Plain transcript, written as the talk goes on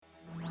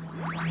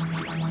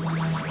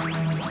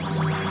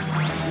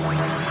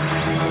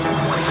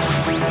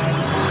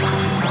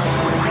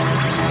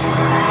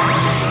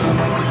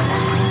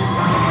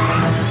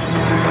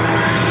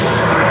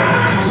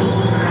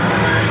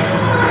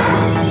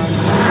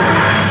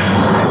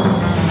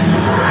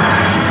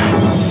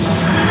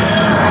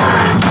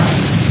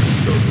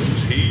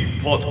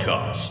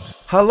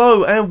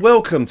Hello and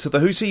welcome to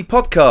the Hooray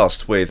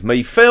podcast with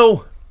me,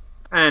 Phil.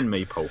 And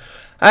me, Paul.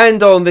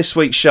 And on this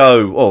week's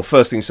show,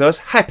 first things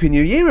first, Happy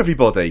New Year,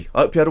 everybody.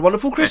 I hope you had a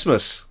wonderful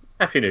Christmas. Yes.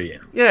 Happy New Year.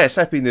 Yes,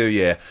 Happy New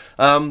Year.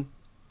 And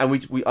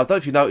we I don't know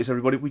if you noticed,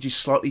 everybody, we just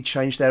slightly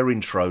changed our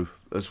intro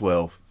as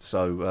well.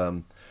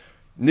 So,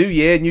 New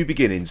Year, new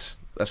beginnings.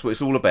 That's what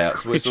it's all about.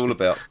 That's what it's all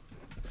about.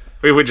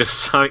 We were just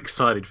so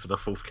excited for the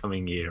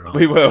forthcoming year.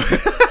 We will.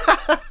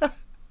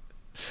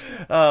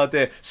 Oh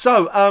dear.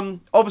 So,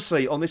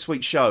 obviously, on this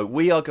week's show,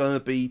 we are going to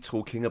be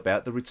talking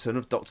about the Return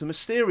of Doctor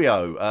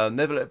Mysterio.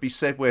 Never let it be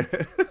said we're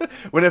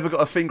never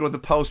got a finger on the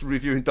pulse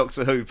reviewing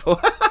Doctor Who.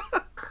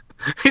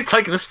 It's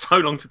taken us so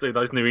long to do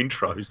those new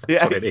intros.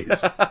 That's what it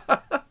is.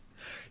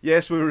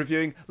 Yes, we were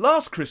reviewing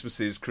last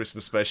Christmas's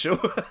Christmas special.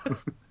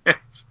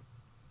 Yes.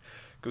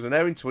 Because we're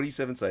now in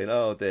 2017.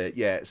 Oh dear.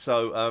 Yeah.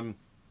 So,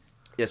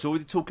 so we'll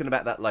be talking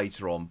about that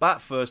later on.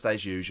 But first,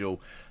 as usual,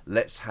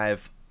 let's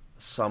have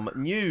some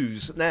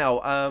news.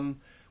 Now,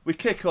 we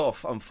kick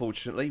off,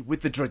 unfortunately,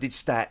 with the dreaded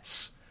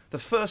stats. The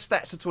first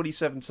stats of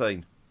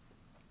 2017.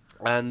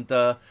 And,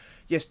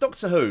 yes,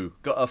 Doctor Who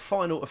got a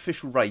final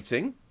official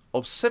rating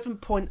of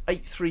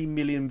 7.83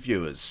 million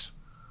viewers.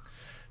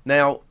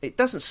 Now, it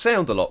doesn't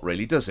sound a lot,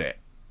 really, does it?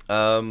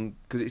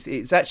 Because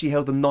it's actually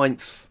held the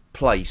 9th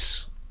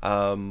place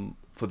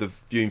for the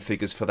viewing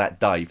figures for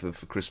that day, for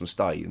Christmas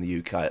Day in the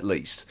UK at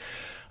least.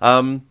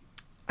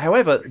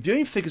 However,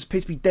 viewing figures appear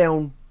to be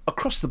down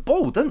across the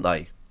board, don't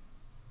they?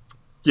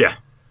 Yeah.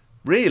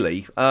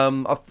 Really?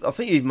 I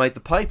think you even made the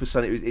paper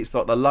saying it's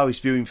like the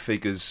lowest viewing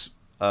figures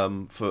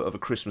of a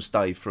Christmas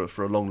Day for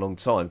a long, long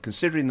time,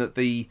 considering that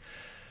the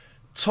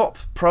top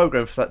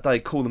programme for that day,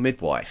 Call the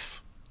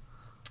Midwife,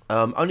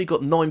 only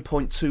got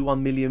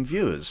 9.21 million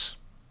viewers.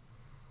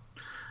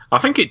 I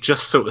think it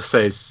just sort of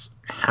says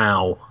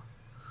how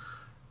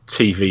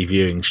TV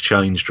viewing's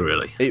changed,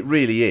 really. It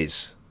really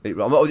is.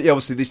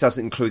 Obviously, this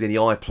doesn't include any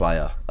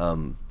iPlayer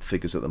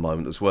figures at the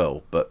moment as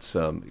well, but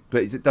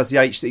it does the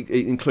HD.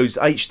 It includes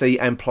HD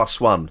and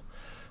 +1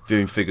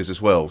 viewing figures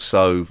as well.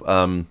 So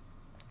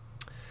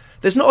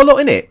there's not a lot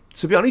in it.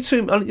 To be honest,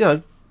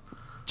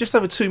 just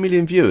over 2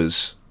 million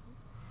viewers.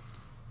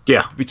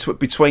 Yeah,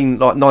 between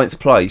like 9th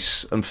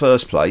place and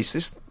first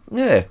place.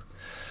 I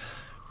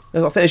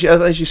think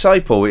as you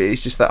say, Paul,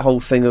 it's just that whole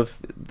thing of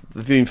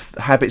the viewing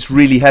habits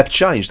really have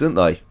changed, haven't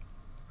they?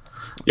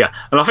 Yeah,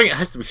 and I think it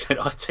has to be said,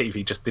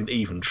 ITV just didn't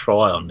even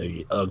try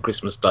on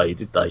Christmas Day,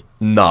 did they?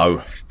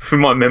 No.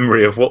 From my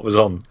memory of what was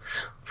on,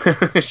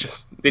 it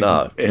just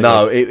didn't.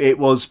 No, it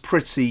was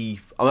pretty.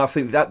 I mean, I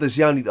think that there's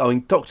the only. I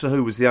mean, Doctor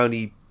Who was the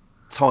only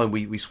time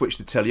we switched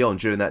the telly on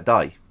during that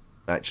day.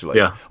 Actually,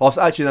 yeah.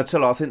 Actually,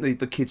 I think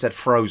the kids had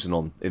Frozen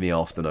on in the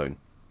afternoon.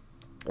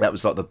 That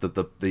was like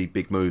the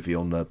big movie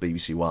on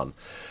BBC One.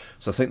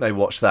 So I think they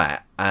watched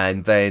that,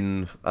 and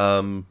then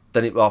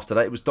after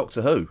that it was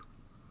Doctor Who.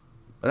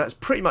 And that's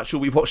pretty much all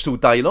we watched all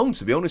day long,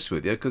 to be honest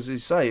with you, because, as you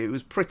say, it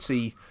was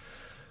pretty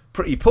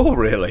poor,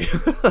 really.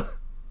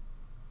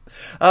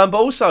 But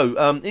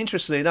also,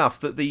 interestingly enough,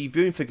 that the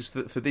viewing figures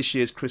for this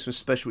year's Christmas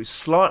special is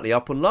slightly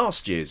up on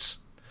last year's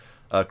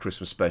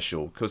Christmas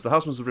special, because The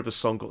Husbands of River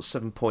Song got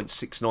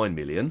 7.69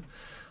 million.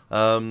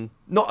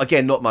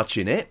 Not much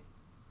in it,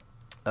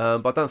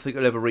 but I don't think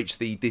it'll ever reach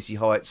the dizzy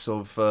heights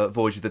of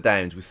Voyage of the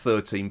Damned with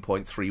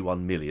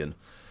 13.31 million.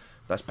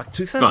 That's back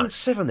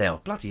 2007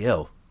 now. Bloody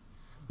hell.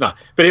 No,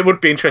 but it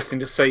would be interesting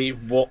to see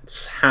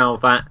how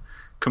that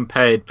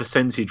compared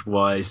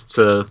percentage-wise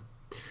to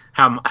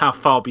how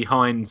far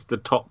behind the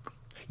top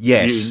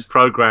viewing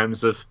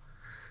programmes of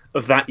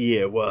that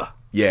year were.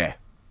 Yeah,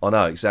 I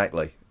know,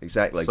 exactly.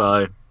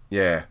 So,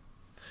 yeah,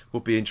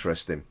 would be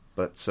interesting.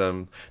 But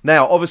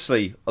now,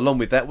 obviously, along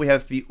with that, we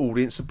have the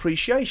Audience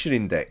Appreciation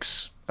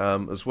Index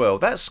as well.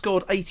 That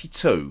scored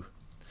 82,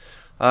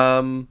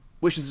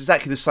 which is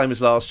exactly the same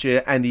as last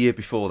year and the year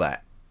before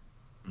that.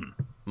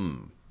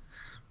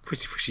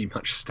 Pretty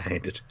much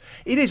standard.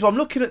 It is. Well, I'm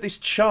looking at this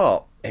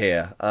chart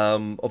here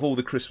of all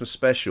the Christmas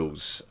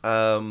specials,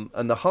 and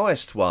the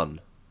highest one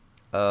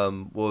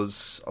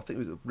was, I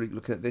think,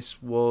 looking at this,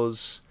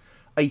 was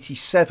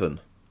 87,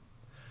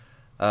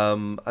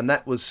 and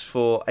that was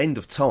for End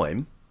of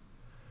Time.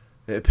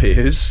 It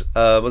appears.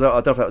 I don't know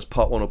if that was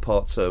part 1 or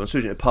part 2. I'm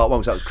assuming part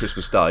 1 because that was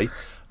Christmas Day,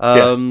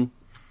 and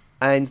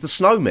the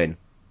Snowmen,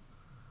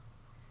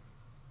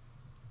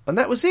 and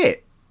that was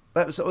it.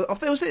 I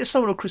think was it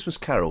Someone or Christmas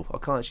Carol? I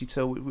can't actually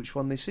tell which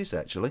one this is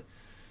actually.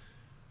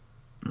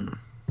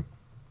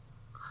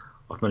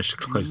 I've managed to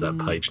close that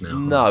page now.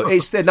 No,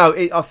 it's there. No,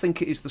 I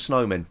think it is the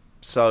Snowmen.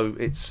 So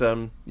it's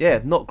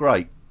not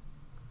great.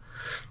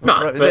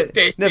 But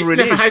it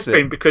never has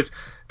been because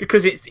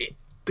it's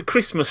the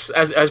Christmas,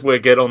 as we'll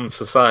get on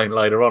to saying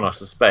later on, I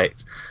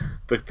suspect.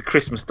 The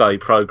Christmas Day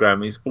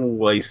programme is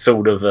always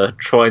sort of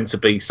trying to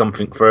be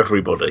something for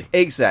everybody.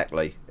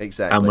 Exactly.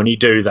 And when you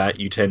do that,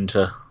 you tend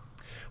to.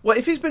 Well,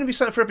 if it's going to be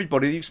something for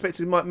everybody, you expect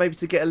it maybe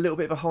to get a little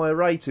bit of a higher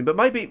rating. But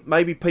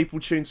maybe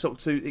people tune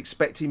to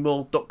expecting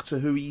more Doctor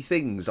Who-y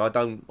things. I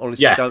don't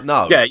don't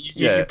know. Yeah,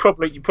 you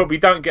probably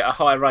don't get a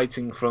high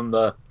rating from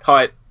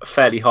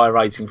fairly high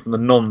rating from the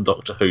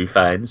non-Doctor Who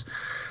fans,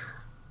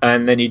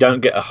 and then you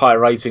don't get a high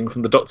rating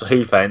from the Doctor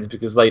Who fans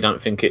because they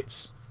don't think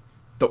it's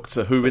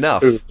Doctor Who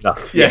enough.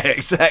 Yeah,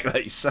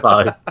 exactly.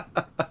 So.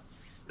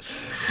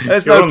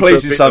 There's no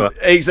pleasing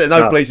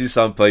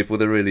some people.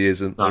 There really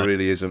isn't. No. There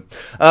really isn't.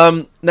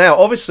 Now,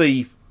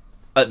 obviously,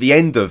 at the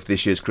end of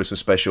this year's Christmas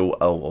special,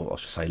 I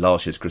should say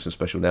last year's Christmas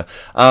special now,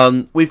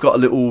 we've got a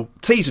little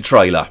teaser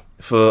trailer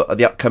for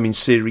the upcoming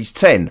Series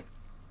 10.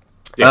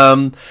 Yes.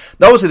 Now,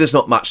 obviously, there's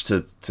not much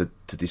to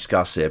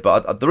discuss here,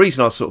 but the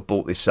reason I sort of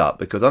brought this up,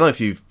 because I don't know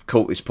if you've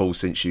caught this, Paul,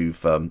 since you've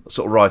sort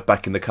of arrived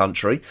back in the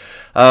country,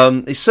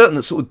 it's certain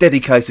that sort of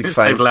dedicated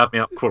fans... They've allowed me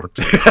up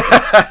quarantine.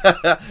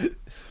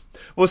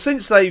 Well,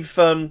 since they've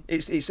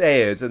it's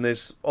aired, and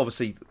there's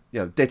obviously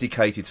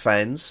dedicated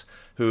fans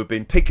who have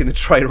been picking the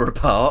trailer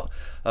apart,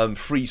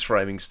 freeze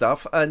framing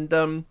stuff, and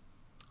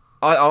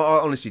I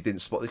honestly didn't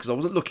spot it because I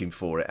wasn't looking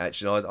for it.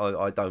 Actually,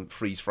 I don't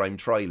freeze frame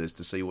trailers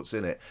to see what's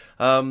in it.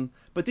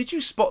 But did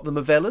you spot the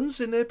Movellans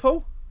in there,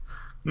 Paul?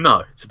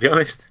 No, to be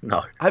honest,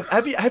 no.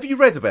 Have you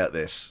read about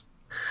this?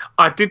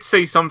 I did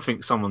see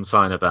someone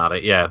saying about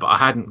it, yeah, but I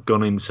hadn't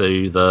gone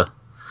into the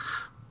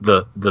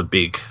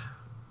big.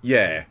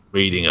 Yeah,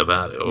 reading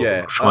about it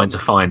or trying to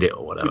find it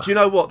or whatever. But you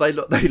know what? They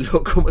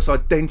look almost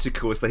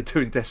identical as they do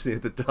in Destiny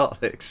of the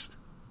Daleks.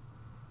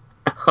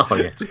 Oh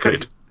yes,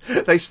 good.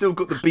 They still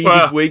got the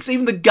beaded wigs.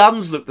 Even the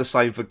guns look the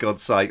same, for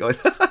God's sake.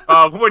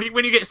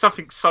 When you get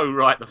something so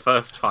right the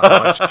first time,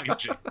 I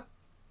change it.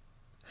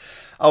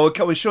 Oh,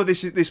 I'm sure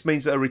this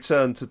means another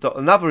return to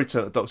Doctor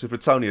with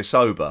Ratonia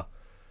sober.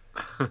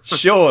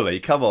 Surely,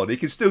 come on, he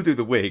can still do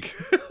the wig.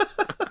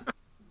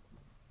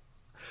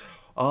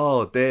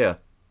 Oh dear.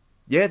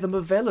 Yeah, the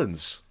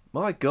Movellans.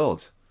 My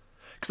God,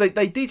 because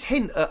they did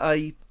hint at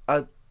a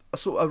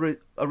sort of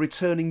a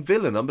returning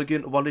villain. I'm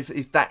beginning to wonder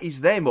if that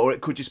is them, or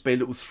it could just be a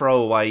little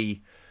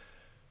throwaway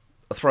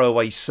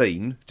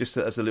scene, just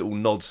as a little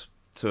nod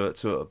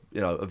to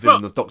a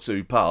villain of Doctor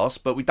Who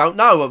past. But we don't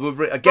know.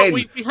 Again,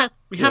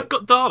 we have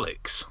got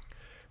Daleks.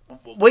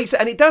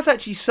 And it does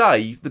actually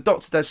say, the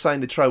Doctor does say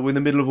in the trailer, we're in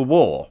the middle of a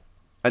war,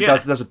 and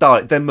does a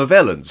Dalek. Then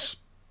Movellans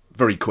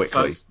very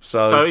quickly.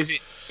 So is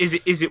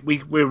it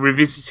we're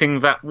revisiting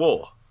that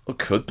war? It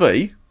could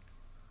be.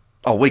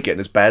 Oh, we're getting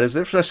as bad as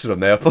the rest of them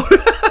now.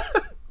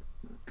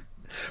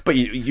 But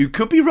you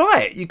could be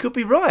right. You could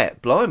be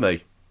right.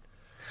 Blimey.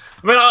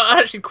 I mean, I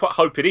actually quite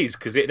hope it is,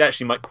 because it'd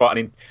actually make quite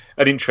an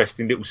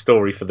interesting little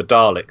story for the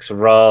Daleks,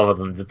 rather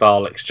than the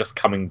Daleks just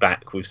coming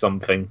back with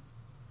something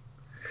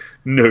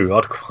new.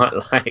 I'd quite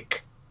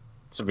like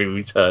to be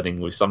returning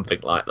with something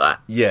like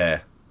that.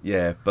 Yeah,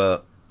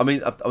 but I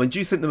mean, do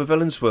you think the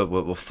Movellans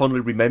were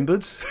fondly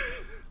remembered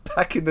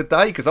back in the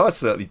day? Because I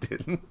certainly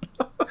didn't.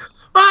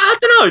 I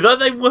don't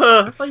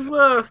know. They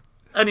were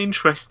an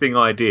interesting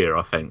idea,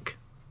 I think.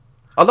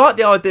 I like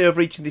the idea of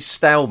reaching this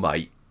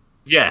stalemate.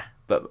 Yeah.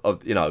 But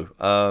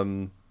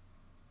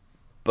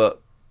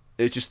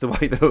it's just the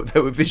way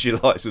they were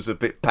visualised was a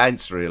bit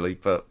pants, really.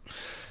 But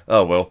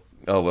oh well.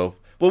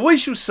 Well, we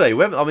shall see.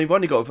 We've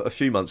only got a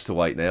few months to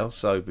wait now,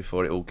 so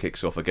before it all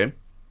kicks off again.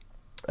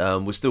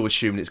 We're still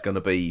assuming it's going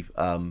to be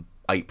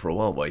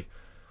April, aren't we?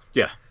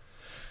 Yeah.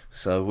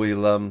 So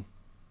we'll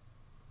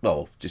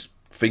just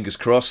fingers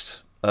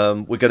crossed.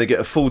 We're going to get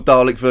a full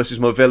Dalek versus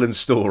Movellans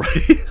story.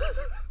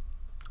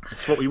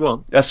 That's what we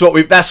want. That's what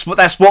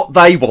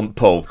they want,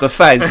 Paul. The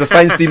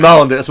fans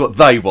demand it. That's what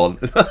they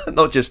want,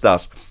 not just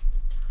us.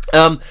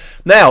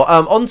 Now,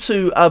 on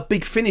to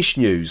Big Finish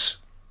news.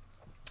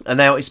 And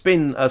now it's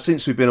been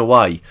since we've been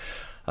away.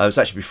 It was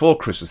actually before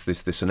Christmas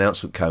this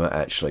announcement came out,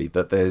 actually,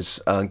 that there's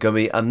going to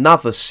be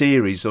another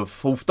series of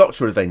Fourth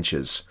Doctor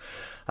adventures,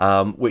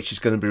 which is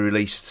going to be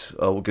released,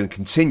 or going to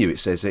continue, it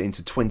says,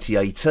 into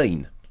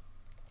 2018.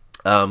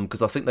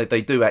 Because I think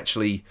they do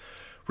actually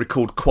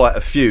record quite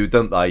a few,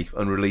 don't they,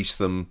 and release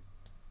them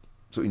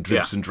sort of in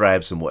dribs and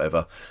drabs and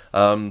whatever.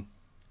 But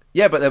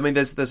I mean,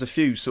 there's a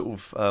few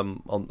sort of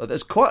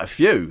there's quite a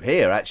few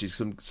here, actually.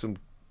 Some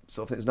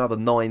so I think there's another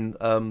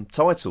 9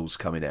 titles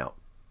coming out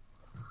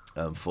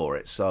for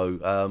it.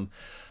 So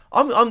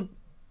I'm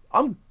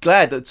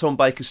glad that Tom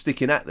Baker's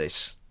sticking at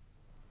this.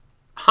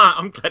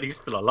 I'm glad he's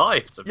still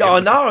alive. I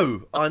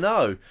know.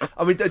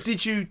 I mean,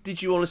 did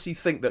you honestly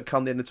think that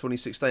come the end of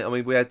 2016? I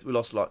mean, we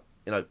lost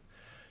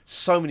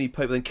so many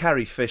people. And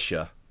Carrie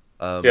Fisher,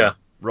 right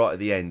at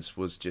the end,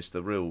 was just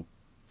a real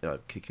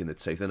kick in the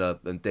teeth.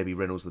 And Debbie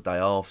Reynolds the day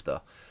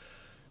after,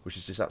 which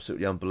is just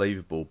absolutely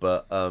unbelievable.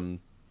 But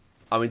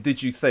I mean,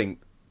 did you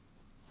think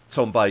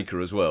Tom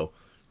Baker as well?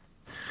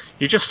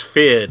 You just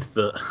feared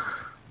that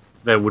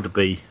there would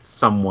be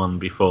someone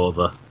before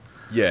the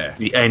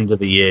end of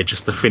the year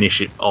just to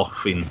finish it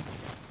off in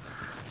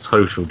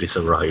total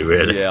disarray,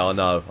 really. Yeah, I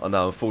know.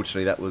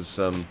 Unfortunately, that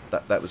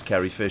was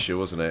Carrie Fisher,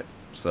 wasn't it?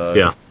 So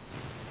yeah.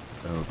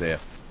 Oh dear.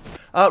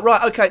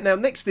 Right, okay, now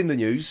next in the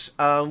news,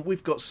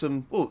 we've got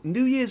some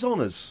New Year's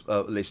honours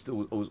list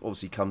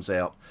obviously comes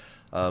out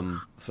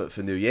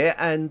for New Year,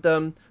 and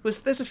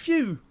there's a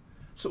few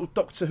sort of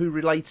Doctor Who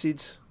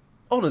related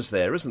honours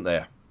there, isn't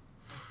there?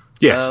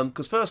 Yes.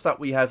 Because first up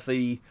we have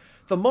the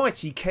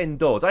mighty Ken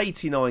Dodd,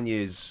 89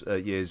 years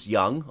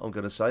young. I'm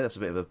going to say that's a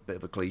bit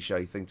of a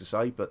cliche thing to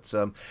say, but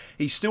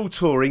he's still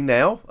touring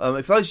now.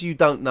 If those of you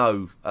don't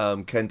know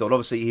Ken Dodd,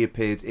 obviously he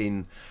appeared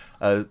in.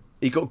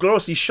 He got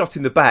gloriously shot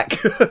in the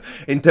back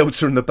in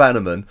Delta and the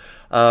Bannerman.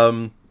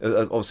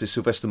 Obviously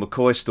Sylvester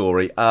McCoy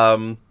story,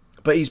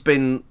 but he's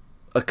been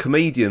a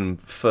comedian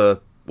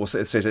for it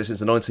says since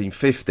the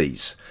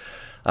 1950s,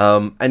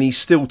 and he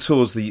still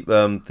tours the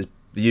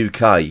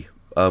UK.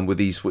 With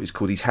what is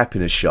called his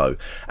Happiness Show,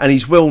 and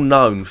he's well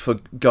known for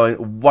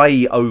going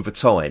way over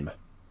time.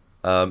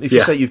 If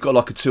you say you've got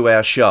like a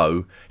 2-hour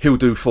show, he'll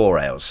do 4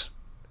 hours.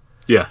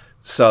 Yeah.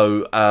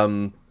 So,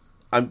 and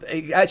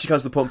it actually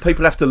comes to the point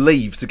people have to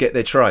leave to get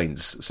their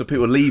trains. So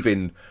people are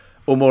leaving,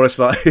 or more or less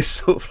like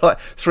sort of like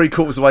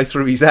 3/4 of the way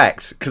through his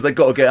act because they've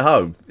got to get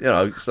home.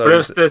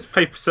 So there's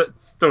people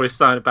stories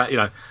saying about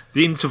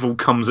the interval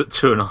comes at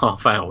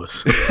 2.5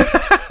 hours.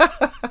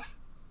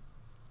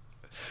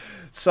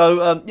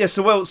 So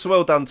so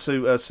well done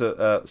to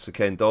Sir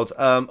Ken Dodd.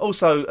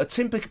 Also,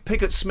 Tim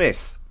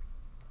Pigott-Smith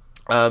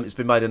has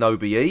been made an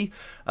OBE.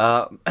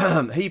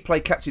 He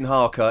played Captain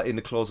Harker in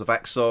The Claws of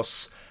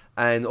Axos,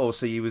 and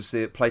also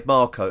he played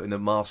Marco in The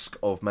Mask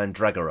of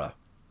Mandragora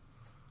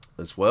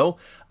as well.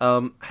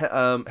 Helen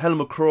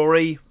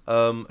McCrory,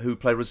 who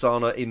played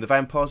Rosanna in The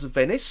Vampires of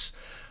Venice,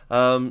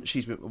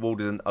 she's been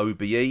awarded an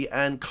OBE,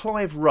 and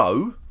Clive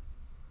Rowe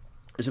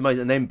has been made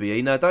an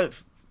MBE. Now,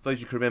 those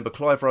you can remember,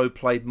 Clive Rowe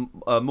played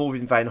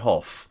Morven Van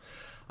Hoff.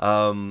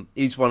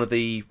 He's one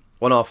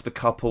half of the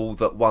couple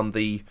that won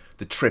the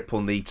trip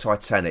on the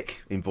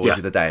Titanic in Voyage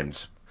of the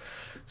Damned.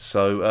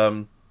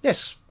 So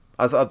yes,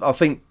 I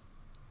think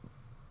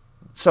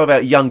some of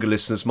our younger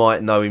listeners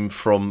might know him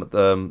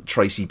from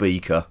Tracy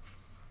Beaker,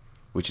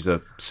 which is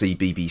a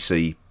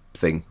CBBC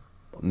thing.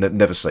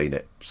 Never seen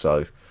it,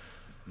 so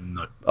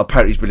no.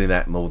 Apparently he's been in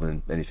that more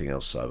than anything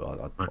else.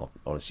 So I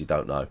honestly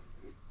don't know.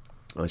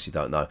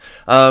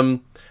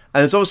 And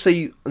there's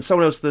obviously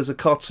someone else. There's a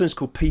cartoonist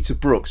called Peter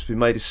Brooks who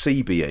made a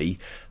CBE.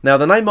 Now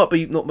the name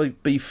might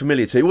not be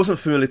familiar to you. It wasn't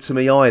familiar to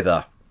me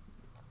either.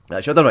 Actually,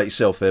 I don't know about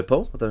yourself there,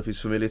 Paul. I don't know if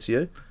it's familiar to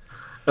you.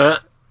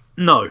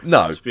 No.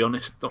 To be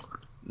honest,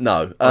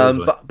 no.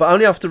 But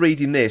only after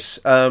reading this,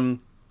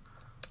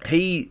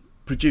 he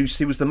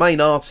was the main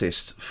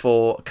artist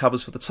for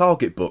covers for the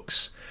Target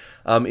books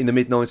in the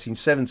mid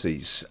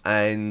 1970s,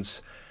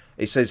 and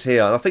it says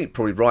here, and I think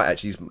probably right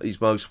actually,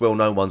 his most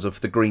well-known ones are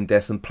for The Green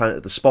Death and Planet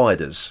of the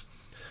Spiders,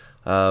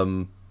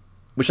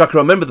 which I can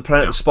remember. The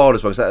Planet of the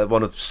Spiders one was that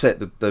one of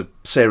the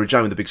Sarah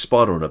Jane with the big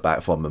spider on her back,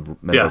 if I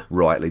remember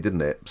rightly,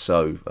 didn't it?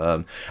 So,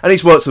 and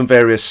he's worked on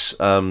various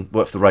worked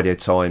for the Radio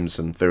Times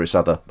and various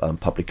other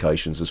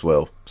publications as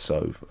well.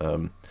 So,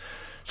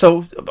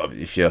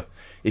 if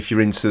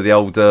you're into the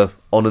older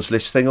honours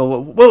list thing,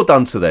 well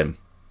done to them.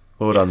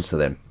 Well done to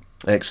them.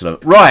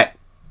 Excellent. Right.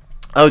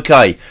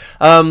 Okay.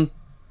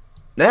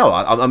 Now,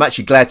 I'm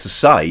actually glad to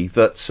say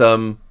that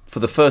for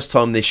the first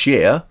time this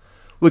year,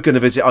 we're going to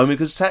visit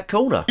Omega's Tat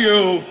Corner.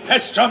 You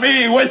pester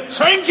me with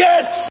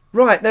trinkets!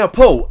 Right, now,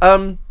 Paul,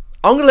 I'm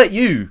going to let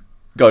you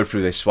go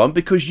through this one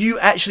because you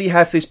actually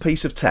have this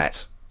piece of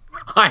tat.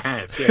 I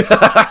have,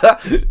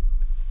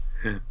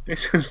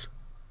 yes.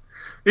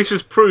 This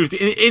was proved.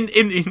 In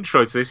the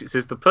intro to this, it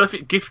says, the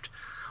perfect gift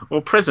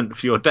or present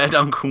for your dad,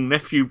 uncle,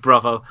 nephew,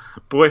 brother,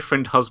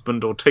 boyfriend,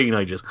 husband, or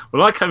teenagers.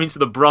 Well, I come into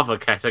the brother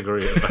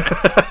category of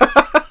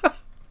that.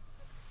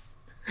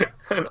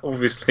 And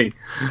obviously,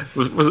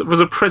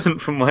 was a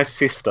present from my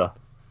sister.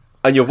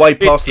 And you're way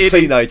past the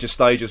teenager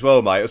stage as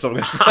well, mate. That's what I'm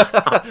going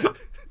to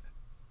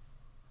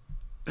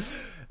say.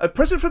 A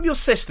present from your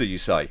sister, you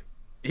say?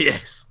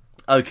 Yes.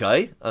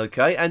 Okay.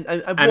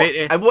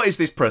 And what is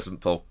this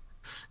present, Paul?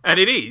 And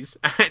it is,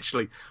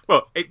 actually,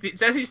 well,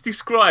 it's as it's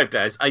described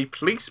as a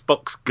police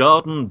box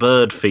garden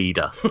bird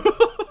feeder.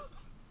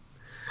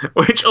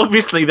 Which,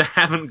 obviously, they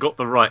haven't got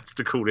the rights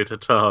to call it a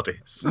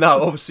TARDIS.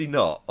 No, obviously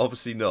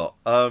not.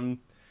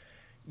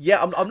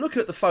 Yeah, I'm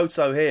looking at the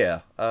photo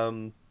here.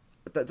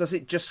 Does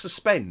it just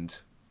suspend?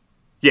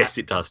 Yes,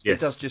 it does, yes. It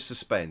does just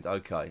suspend,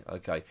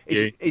 okay.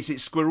 Is it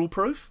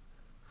squirrel-proof?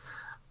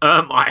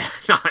 I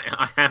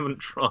haven't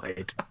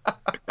tried,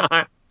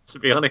 to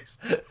be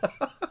honest.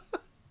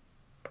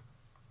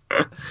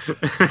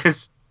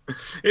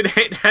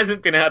 It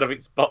hasn't been out of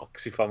its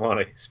box, if I'm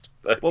honest.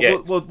 But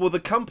well, the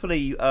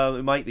company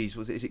who make these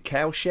is it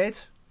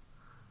Cowshed?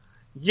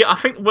 Yeah, I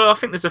think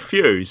there's a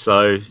few.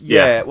 So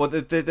yeah, well,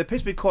 there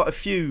appears to be quite a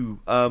few.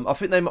 I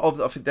think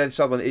there's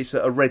someone. It's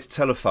a red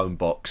telephone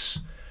box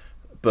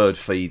bird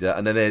feeder,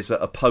 and then there's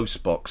a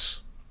post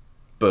box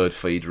bird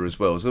feeder as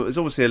well. So there's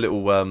obviously a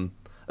little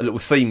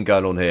theme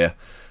going on here.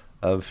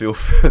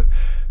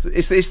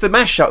 It's the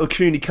mashup of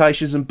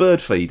communications and bird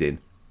feeding.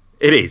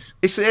 It is.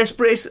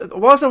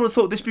 Why has no one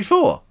thought this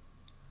before?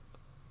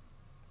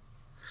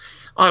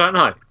 I don't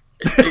know.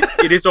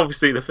 It is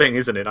obviously the thing,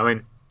 isn't it? I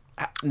mean,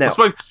 now,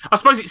 I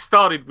suppose it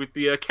started with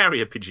the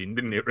carrier pigeon,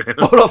 didn't it? Really?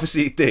 Well,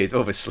 obviously it did.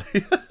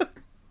 Obviously.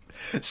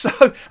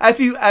 So, have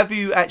you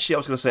actually? I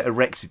was going to say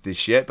erected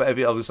this yet, but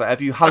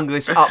have you hung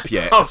this up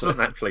yet? I wasn't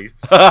that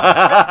pleased.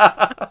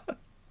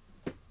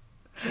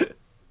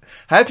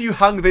 Have you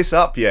hung this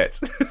up yet?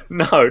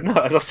 No.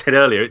 As I said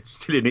earlier, it's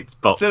still in its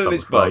box. Still in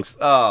its box.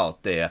 Oh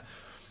dear.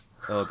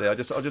 I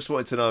just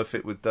wanted to know if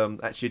it would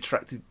actually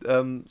attract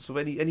sort of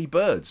any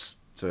birds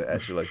to it.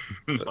 Actually,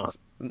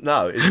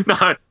 no.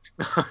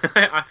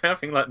 I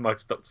think like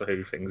most Doctor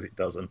Who things, it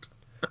doesn't.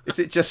 Does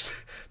it just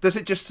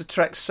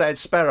attract sad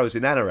sparrows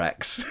in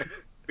anoraks?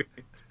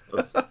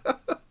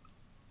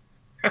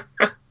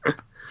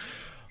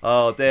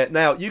 Oh, there.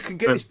 Now you can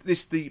get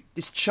this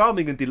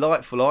charming and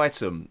delightful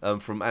item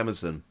from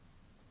Amazon.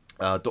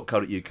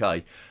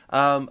 .co.uk,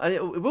 and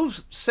it will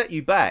set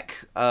you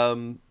back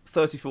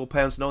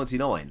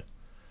 £34.99.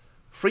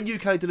 Free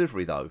UK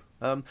delivery though.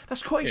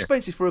 That's quite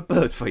expensive for a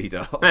bird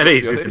feeder. It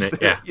is,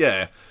 isn't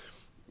it?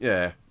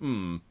 Yeah.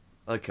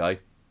 Okay.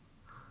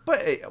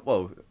 But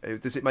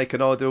does it make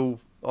an ideal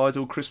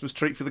Christmas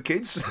treat for the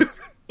kids?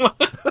 Well,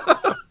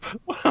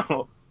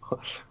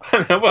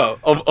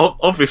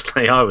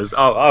 obviously I was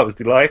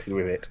delighted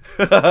with it.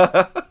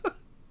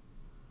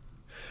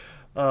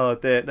 Oh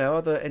dear. Now,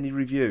 are there any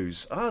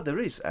reviews? There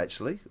is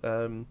actually.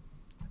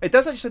 It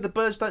does actually say the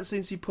birds don't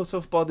seem to be put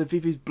off by the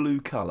vivid blue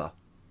colour.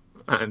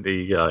 And there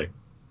you go.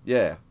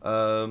 Yeah.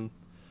 Hang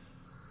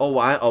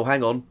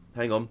on.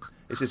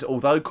 It says,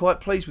 although quite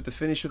pleased with the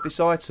finish of this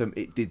item,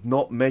 it did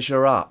not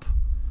measure up.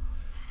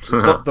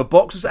 The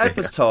box was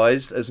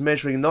advertised as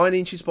measuring 9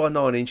 inches by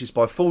 9 inches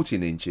by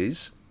 14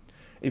 inches.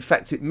 In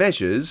fact, it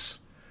measures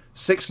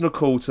 6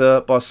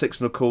 1/4 by 6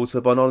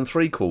 1/4 by 9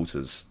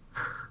 3/4.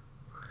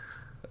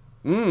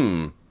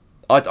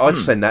 I'd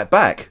send that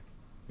back.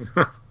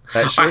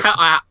 Actually.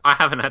 I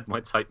haven't had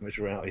my tape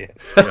measure out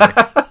yet.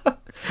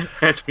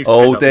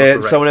 Oh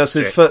dear! Someone else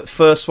said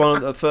first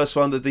one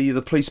that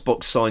the police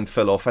box sign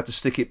fell off. Had to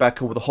stick it back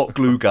on with a hot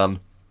glue gun.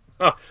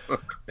 Oh,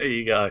 there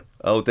you go.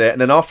 Oh dear! And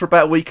then after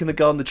about a week in the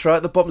garden, the tray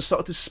at the bottom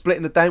started to split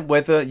in the damp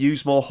weather.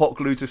 Use more hot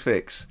glue to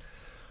fix.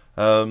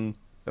 Oh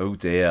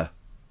dear!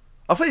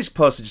 I think this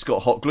person just got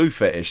a hot glue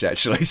fetish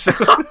actually. So.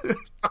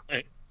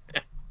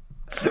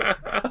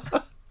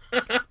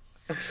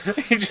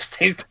 He just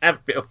seems to have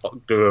a bit of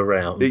hot glue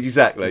around.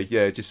 Exactly,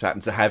 yeah, just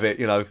happens to have it,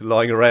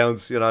 lying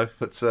around,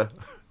 but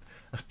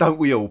don't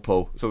we all,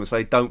 Paul? So we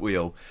say, don't we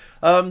all?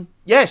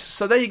 Yes,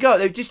 so there you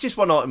go. Just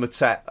one item of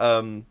tat,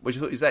 which I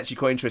thought is actually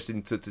quite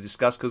interesting to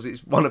discuss, because it's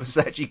one of us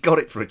actually got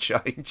it for a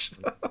change.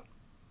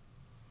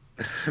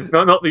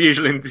 Not the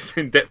usual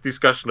in-depth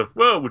discussion of,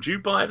 well, would you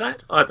buy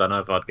that? I don't know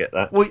if I'd get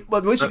that.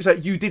 Well the reason you say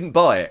you didn't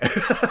buy it.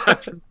 I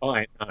didn't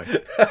buy it, no.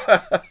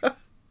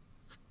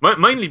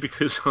 Mainly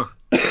because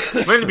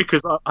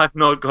I've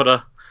not got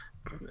an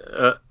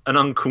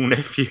uncle,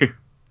 nephew,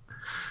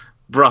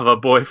 brother,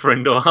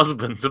 boyfriend, or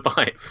husband to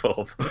buy it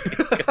for.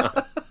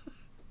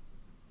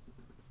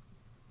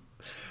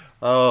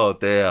 Oh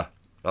dear.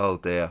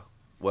 Well,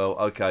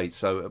 okay.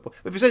 So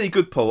if it's any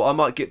good, Paul, I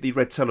might get the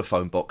red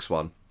telephone box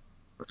one.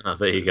 Oh,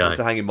 there you go.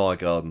 To hang in my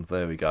garden.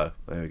 There we go.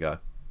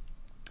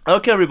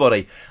 Okay,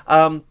 everybody.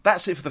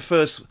 That's it for the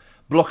first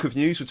block of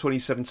news for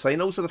 2017,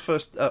 also the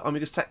first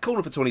Omega's Tech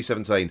Corner for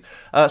 2017.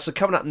 So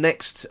coming up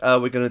next,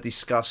 we're going to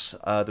discuss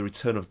the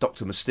return of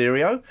Doctor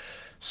Mysterio.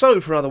 So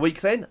for another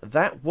week then,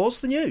 that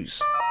was the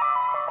news.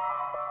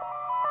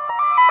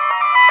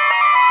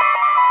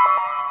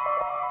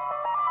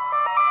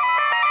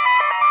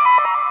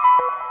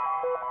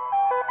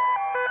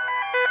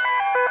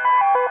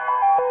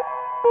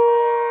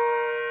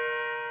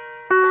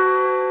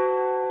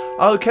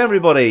 Okay,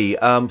 everybody,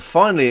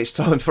 finally it's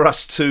time for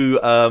us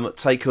to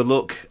take a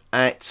look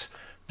at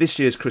this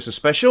year's Christmas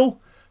special,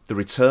 The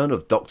Return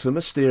of Doctor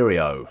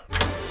Mysterio.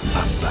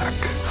 I'm back.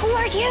 Who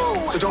are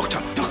you? The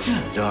Doctor.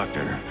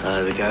 Doctor.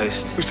 The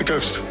ghost. Who's the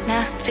ghost?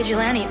 Masked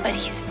vigilante, but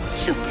he's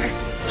super.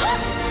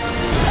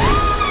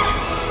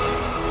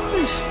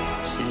 This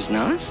seems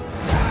nice.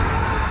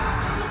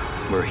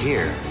 We're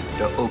here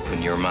to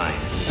open your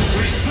minds.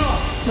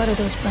 What are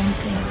those brown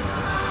things?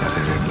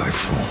 Alien life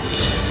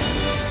forms.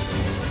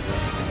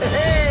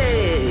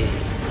 Hey!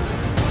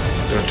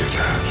 Don't do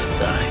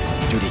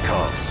that. Duty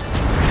calls.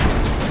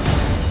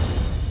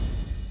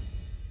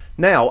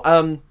 Now,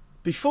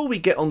 before we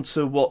get on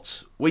to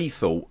what we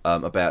thought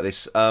about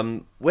this,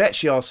 we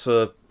actually asked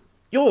for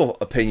your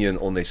opinion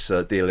on this,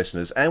 dear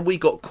listeners, and we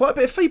got quite a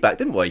bit of feedback,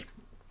 didn't we?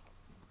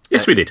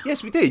 Yes, we did.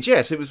 Yes, we did.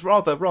 Yes, it was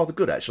rather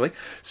good, actually.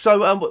 So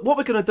what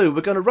we're going to do, we're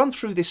going to run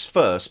through this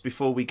first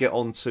before we get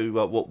on to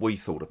what we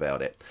thought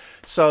about it.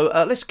 So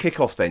let's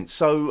kick off then.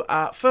 So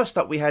first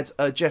up, we had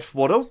Jeff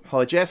Waddle.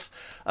 Hi, Jeff.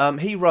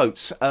 He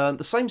wrote, the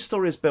same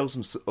story as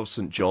Bells of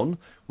St. John,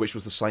 which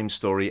was the same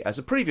story as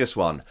a previous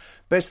one.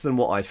 Better than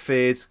what I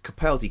feared.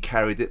 Capaldi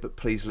carried it, but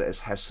please let us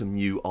have some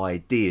new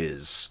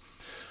ideas.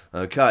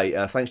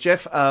 Okay, thanks,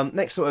 Jeff.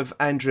 Next up, we have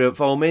Andrea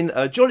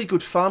Volmin. Jolly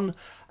good fun,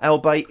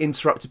 albeit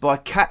interrupted by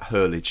cat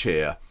hurlage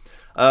here.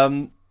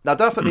 Now, I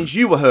don't know if that means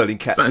you were hurling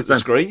cats at the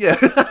screen, yeah.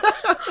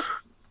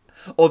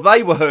 Or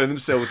they were hurling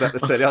themselves at the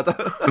telly, I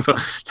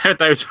don't.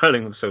 They were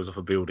hurling themselves off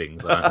of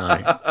buildings, I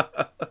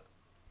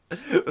don't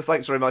know.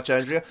 Thanks very much,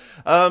 Andrea.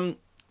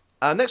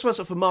 Next one's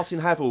up for Martin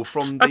Havel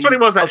from That's what it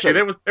was, actually.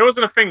 There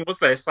wasn't a thing, was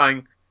there,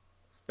 saying...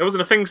 There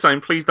wasn't a thing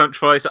saying, please don't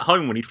try this at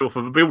home when you fall off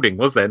of a building,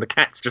 was there? And the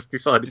cats just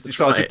decided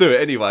to do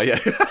it anyway,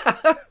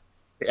 yeah.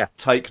 Yeah.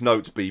 Take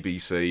note,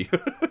 BBC.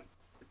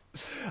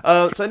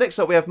 So next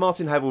up we have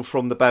Martin Havel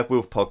from the Bad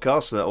Wolf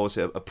podcast,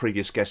 obviously a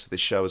previous guest of this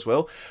show as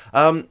well.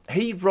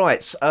 He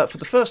writes, for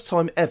the first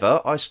time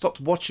ever, I stopped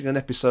watching an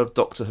episode of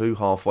Doctor Who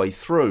halfway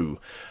through.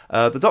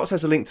 The Doctor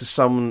has a link to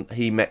someone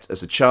he met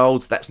as a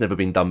child. That's never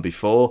been done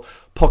before.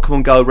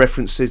 Pokemon Go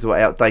references that were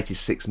outdated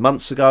 6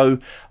 months ago.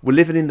 We're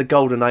living in the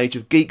golden age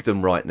of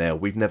geekdom right now.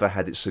 We've never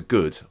had it so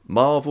good.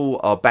 Marvel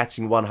are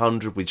batting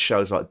 100 with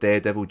shows like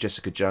Daredevil,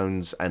 Jessica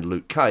Jones and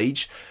Luke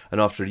Cage.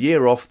 And after a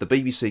year off, the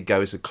BBC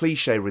go as a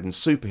cliche-ridden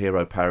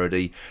superhero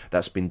parody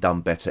that's been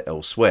done better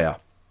elsewhere.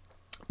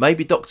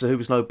 Maybe Doctor Who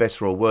was no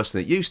better or worse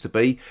than it used to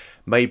be.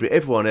 Maybe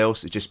everyone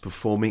else is just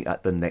performing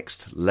at the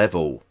next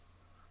level.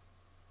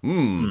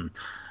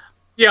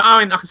 Yeah, I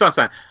mean, as I was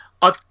saying,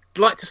 I'd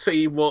like to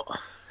see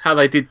how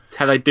they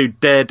do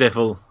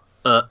Daredevil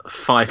at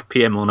 5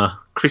 p.m. on a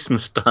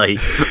Christmas day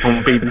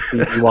on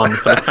BBC One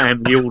for the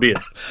family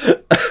audience.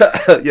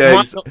 Yeah,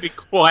 might not be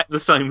quite the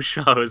same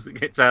show as it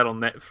gets out on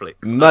Netflix.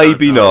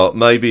 Maybe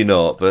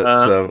not.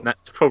 But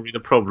that's probably the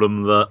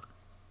problem that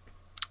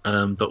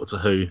Doctor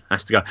Who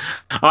has to go.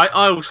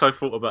 I also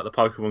thought about the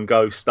Pokemon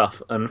Go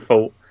stuff and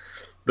thought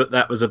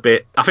that was a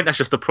bit... I think that's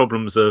just the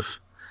problems of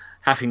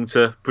having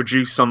to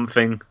produce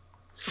something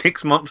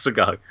 6 months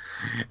ago.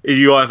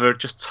 You either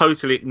just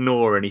totally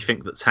ignore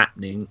anything that's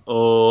happening,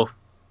 or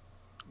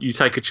you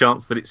take a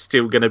chance that it's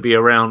still going to be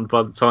around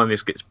by the time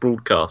this gets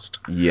broadcast.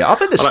 Yeah, I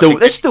think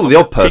there's still the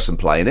odd person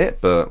playing it,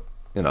 but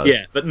you know.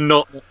 Yeah, but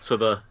not to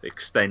the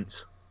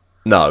extent.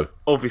 No.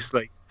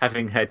 Obviously,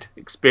 having had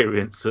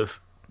experience of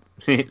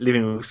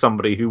living with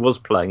somebody who was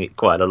playing it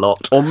quite a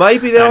lot. Or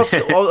maybe they are.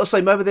 I'll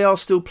say maybe they are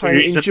still playing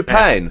it in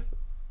Japan.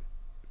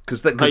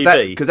 Because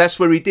that's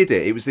where he did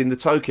it. It was in the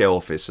Tokyo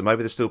office, so maybe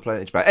they're still playing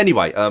it in Japan.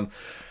 Anyway,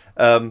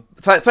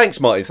 thanks,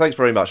 Martin. Thanks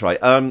very much, mate.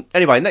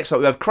 Anyway, next up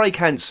we have Craig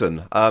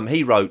Hansen.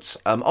 He wrote,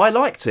 I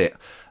liked it.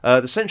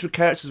 The central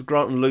characters of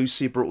Grant and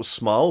Lucy brought a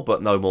smile,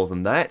 but no more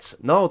than that.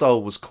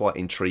 Nardole was quite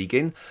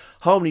intriguing.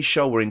 Harmony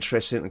Show were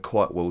interesting and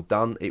quite well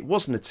done. It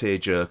wasn't a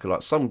tearjerker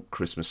like some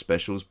Christmas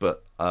specials,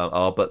 but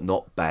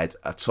not bad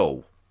at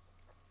all.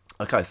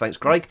 Okay, thanks,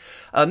 Craig.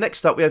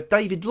 Next up, we have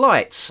David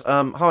Light.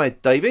 Hi,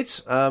 David.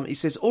 He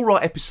says, all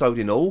right episode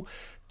in all.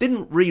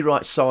 Didn't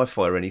rewrite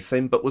sci-fi or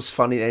anything, but was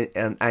funny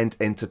and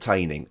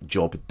entertaining.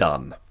 Job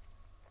done.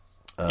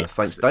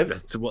 Thanks,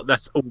 David.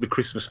 That's all the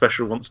Christmas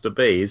special wants to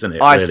be, isn't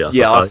it?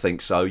 I think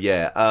so,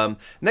 yeah.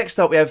 Next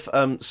up, we have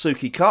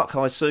Suki Kuk.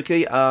 Hi,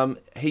 Suki.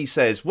 He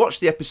says,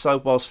 watched the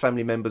episode whilst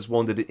family members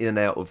wandered in and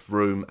out of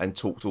room and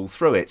talked all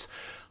through it.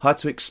 I had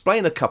to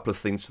explain a couple of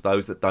things to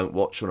those that don't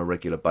watch on a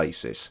regular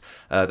basis.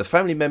 The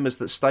family members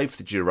that stayed for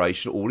the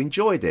duration all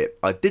enjoyed it.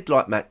 I did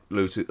like Matt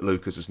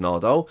Lucas as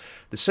Nardole.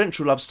 The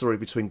central love story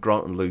between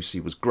Grant and Lucy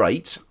was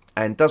great.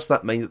 And does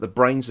that mean that the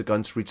brains are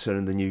going to return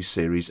in the new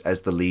series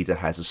as the leader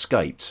has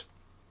escaped?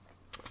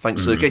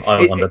 Thanks, Suki.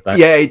 I wondered that.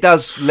 Yeah, it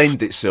does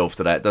lend itself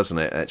to that, doesn't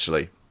it,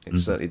 actually? It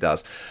certainly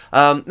does.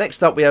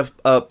 Next up, we have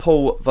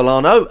Paul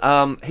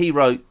Villano. He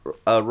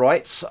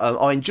writes,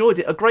 I enjoyed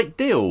it a great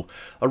deal.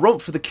 A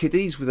romp for the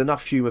kiddies with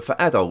enough humour for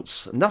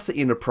adults. Nothing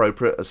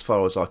inappropriate as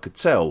far as I could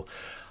tell.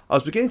 I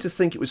was beginning to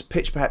think it was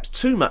pitched perhaps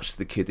too much to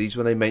the kiddies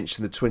when they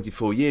mentioned the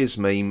 24 years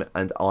meme,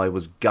 and I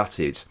was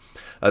gutted.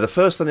 The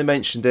first time they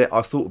mentioned it,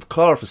 I thought of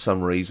Clara for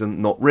some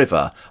reason, not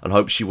River, and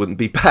hoped she wouldn't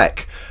be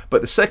back.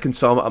 But the second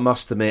time, I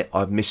must admit,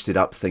 I missed it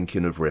up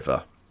thinking of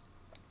River.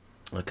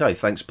 Okay,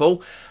 thanks,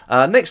 Paul.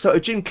 Next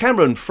up, Jim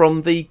Cameron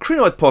from the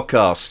Crinoid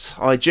podcast.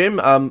 Hi, Jim.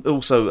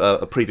 Also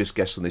a previous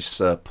guest on this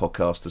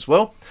podcast as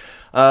well.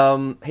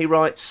 He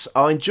writes,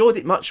 I enjoyed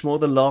it much more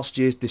than last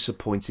year's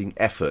disappointing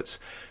effort.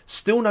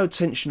 Still no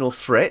tension or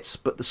threat,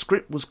 but the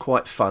script was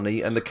quite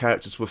funny and the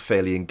characters were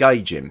fairly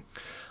engaging.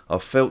 I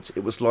felt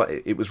it was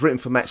like it was written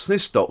for Matt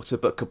Smith's Doctor,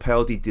 but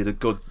Capaldi did a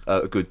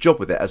good job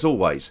with it, as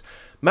always.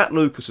 Matt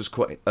Lucas was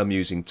quite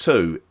amusing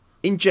too.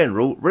 In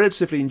general,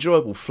 relatively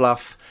enjoyable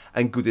fluff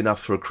and good enough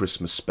for a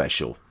Christmas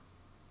special.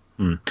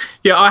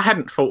 Yeah, I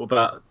hadn't thought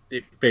about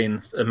it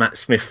being a Matt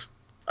Smith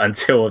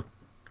until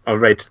I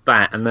read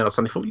that, and then I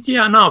suddenly thought,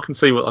 yeah, no, I can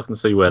see where that's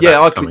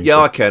coming from.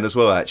 I can as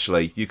well.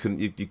 Actually, you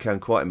can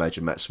quite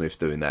imagine Matt Smith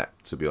doing that,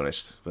 to be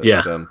honest. But,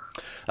 yeah.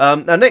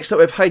 Now next up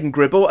we have Hayden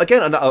Gribble,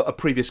 again a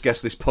previous guest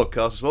of this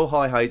podcast as well.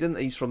 Hi, Hayden.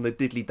 He's from the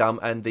Diddly Dum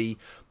and the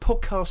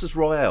Podcasters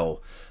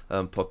Royale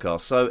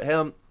podcast.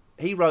 So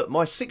he wrote,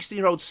 my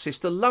 16-year-old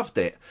sister loved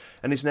it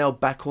and is now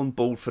back on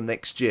board for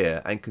next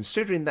year. And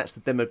considering that's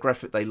the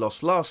demographic they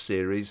lost last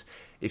series,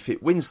 if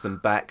it wins them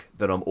back,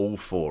 then I'm all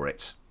for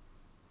it.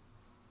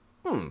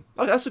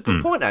 That's a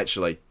good point,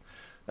 actually.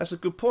 That's a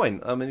good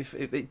point. I mean, if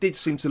it did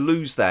seem to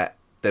lose that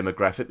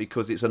demographic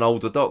because it's an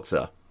older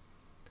Doctor.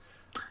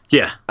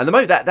 Yeah. And the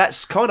moment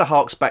that's kind of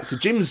harks back to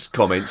Jim's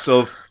comments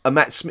of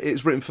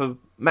it's written for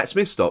Matt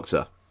Smith's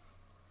Doctor.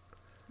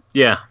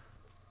 Yeah.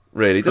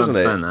 Really, doesn't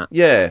it?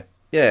 That.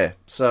 Yeah.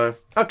 So,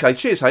 okay,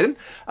 cheers, Hayden.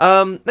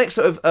 Next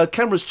up,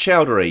 Cameron's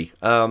Chowdhury.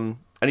 And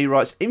he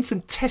writes,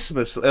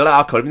 infinitesimal...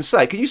 I can't even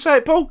say it. Can you say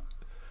it, Paul?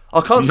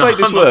 I can't say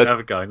this word. Have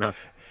a go, no.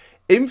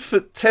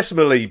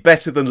 Infinitesimally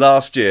better than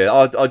last year.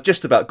 I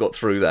just about got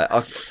through that.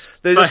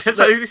 So this is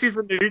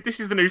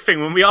the new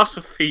thing. When we ask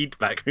for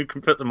feedback, who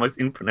can put the most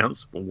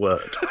impronounceable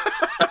word?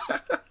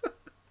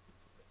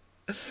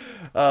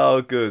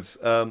 Oh, good.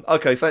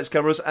 Okay, thanks,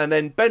 cameras. And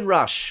then Ben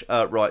Rush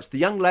writes, the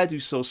young lad who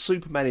saw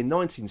Superman in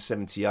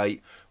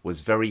 1978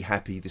 was very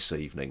happy this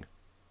evening.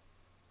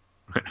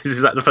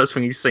 Is that the first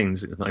thing he's seen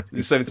since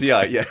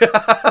 1978?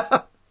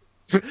 Yeah.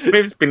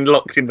 He's been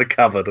locked in the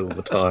cupboard all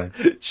the time.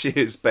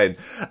 Cheers, Ben.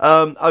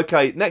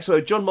 Okay, next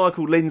one, John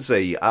Michael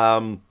Lindsay.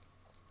 Has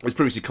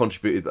previously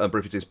contributed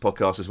briefly to this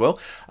podcast as well.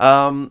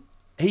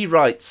 He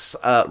writes,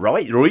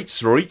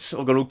 writes.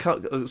 I'm going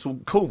to it's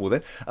all Cornwall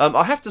then.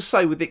 I have to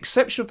say, with the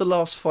exception of the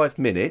last 5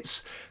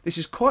 minutes, this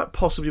is quite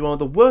possibly one of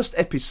the worst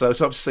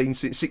episodes I've seen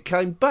since it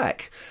came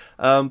back.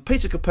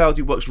 Peter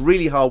Capaldi works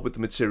really hard with the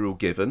material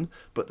given,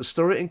 but the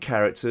story and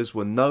characters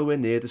were nowhere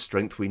near the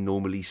strength we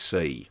normally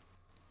see.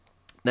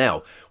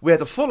 Now, we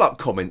had a follow-up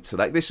comment to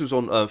that. This was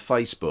on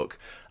Facebook.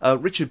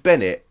 Richard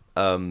Bennett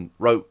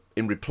wrote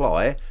in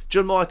reply,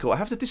 John Michael, I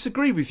have to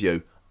disagree with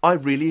you. I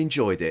really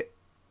enjoyed it.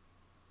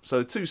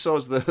 So two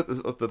sides of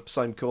the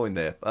same coin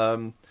there.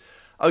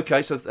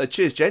 Okay, so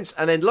cheers, gents.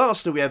 And then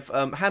lastly, we have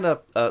Hannah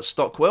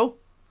Stockwell.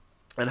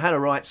 And Hannah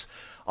writes,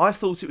 I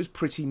thought it was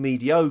pretty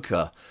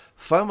mediocre.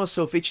 Found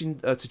myself itching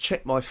to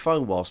check my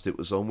phone whilst it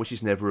was on, which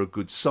is never a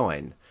good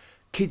sign.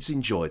 Kids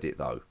enjoyed it,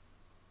 though.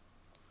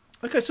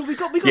 Okay, so we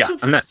got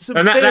some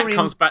that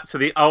comes back to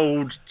the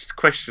old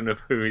question of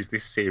who is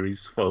this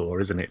series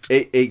for, isn't it?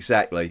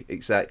 Exactly.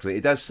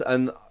 It does,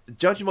 and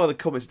judging by the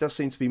comments, it does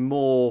seem to be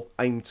more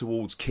aimed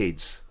towards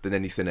kids than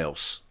anything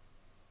else.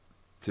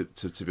 To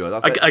be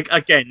honest,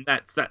 again,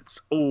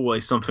 that's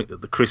always something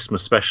that the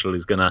Christmas special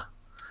is gonna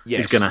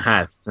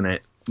have, isn't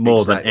it?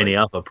 More than any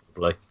other,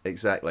 probably.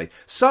 Exactly.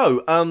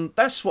 So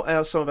that's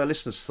what some of our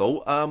listeners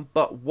thought.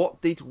 But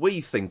what did we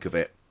think of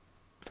it?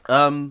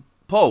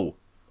 Paul,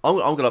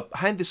 I'm going to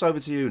hand this over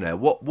to you now.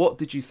 What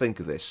did you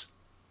think of this?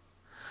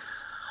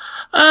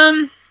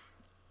 I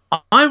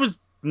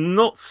was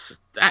not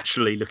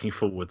actually looking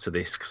forward to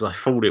this because I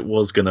thought it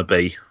was going to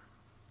be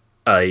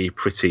a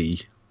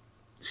pretty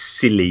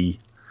silly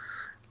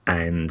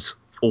and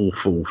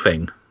awful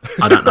thing.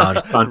 I don't know. I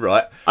just don't.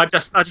 Right. I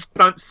just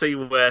don't see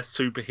where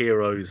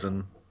superheroes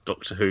and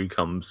Doctor Who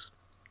comes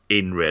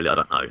in. Really, I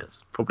don't know.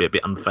 It's probably a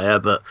bit unfair,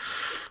 but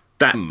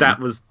that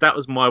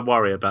was my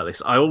worry about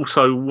this. I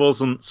also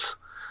wasn't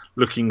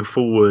looking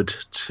forward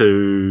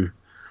to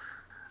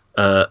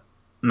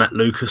Matt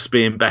Lucas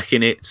being back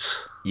in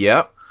it.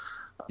 Yeah.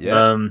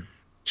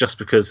 Just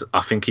because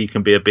I think he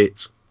can be a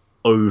bit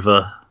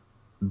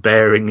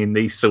overbearing in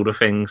these sort of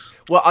things.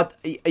 Well,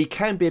 he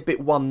can be a bit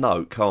one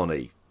note, can't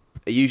he?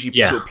 He usually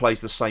sort of plays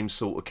the same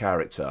sort of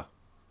character.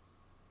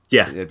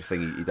 Yeah. In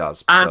everything he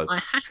does. And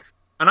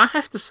I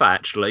have to say,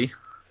 actually,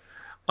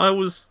 I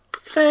was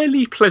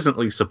fairly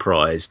pleasantly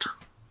surprised.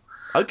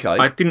 Okay.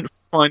 I didn't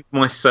find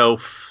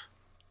myself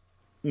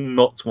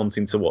not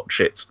wanting to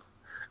watch it.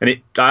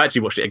 And I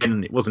actually watched it again,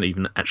 and it wasn't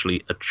even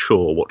actually a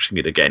chore watching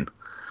it again.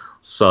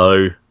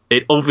 So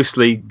it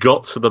obviously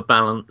got to the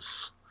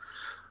balance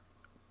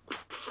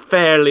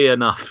fairly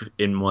enough,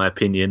 in my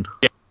opinion,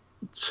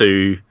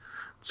 to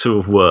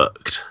have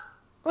worked.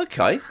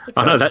 Okay.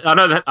 I know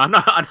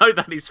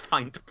that is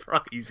faint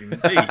praise indeed.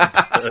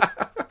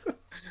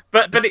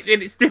 but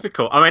it's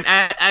difficult. I mean,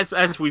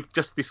 as we've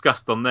just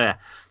discussed on there,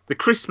 the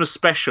Christmas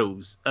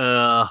specials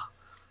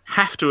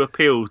have to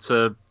appeal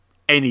to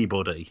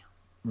anybody,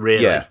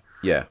 really.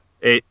 Yeah.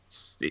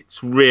 It's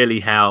really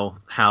how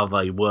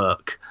they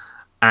work.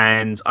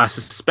 And I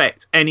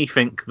suspect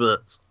anything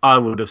that I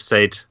would have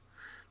said,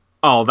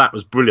 oh, that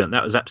was brilliant,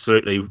 that was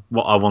absolutely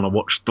what I want to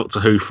watch Doctor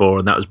Who for,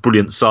 and that was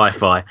brilliant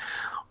sci-fi,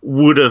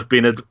 would have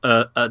been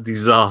a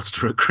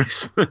disaster at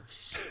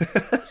Christmas.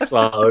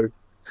 So,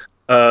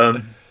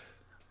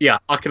 yeah,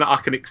 I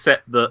can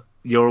accept that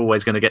you're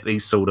always going to get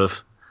these sort of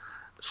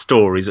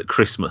stories at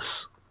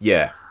Christmas.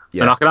 Yeah.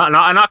 And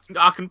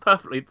I can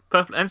perfectly,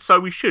 and so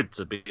we should,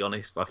 to be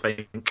honest. I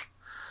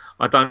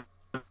don't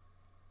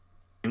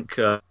think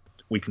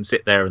we can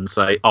sit there and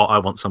say, "Oh, I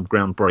want some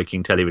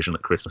groundbreaking television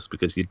at Christmas,"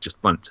 because you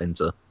just don't tend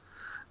to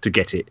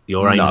get it.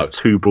 You're aiming at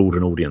too broad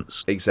an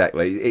audience.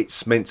 Exactly.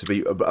 It's meant to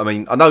be. I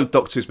mean, I know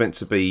Doctor Who's meant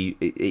to be.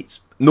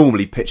 It's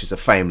normally pitched as a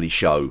family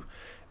show,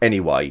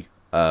 anyway.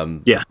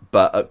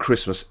 But at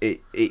Christmas,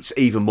 it's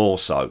even more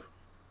so.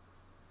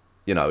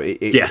 You know, I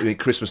mean,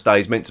 Christmas Day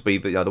is meant to be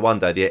the one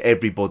day that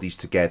everybody's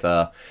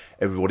together,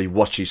 everybody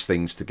watches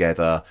things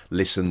together,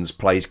 listens,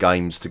 plays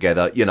games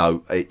together.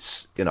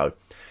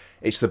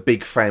 It's the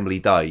big family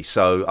day.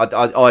 So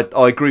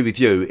I agree with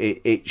you.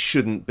 It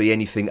shouldn't be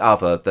anything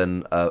other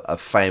than a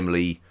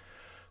family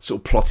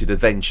sort of plotted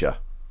adventure.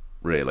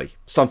 really.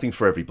 Something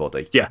for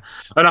everybody. Yeah,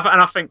 and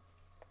I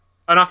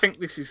think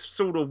this is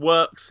sort of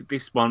works,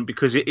 this one,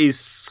 because it is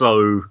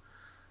so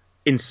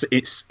in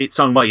its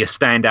own way a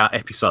standout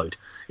episode.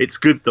 It's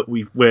good that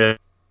we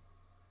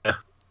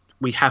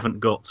haven't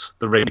got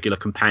the regular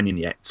companion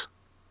yet.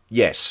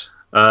 Yes.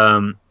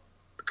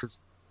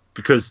 Because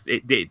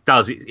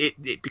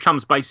it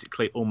becomes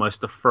basically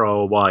almost a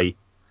throwaway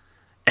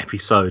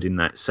episode in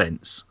that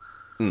sense.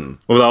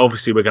 Although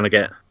obviously we're going to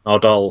get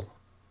Ardal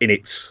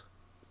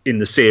in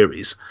the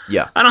series.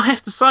 Yeah. And I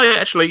have to say,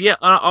 actually, yeah,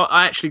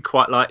 I actually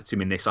quite liked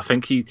him in this. I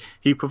think he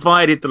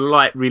provided the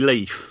light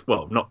relief.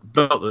 Well, not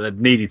that there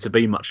needed to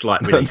be much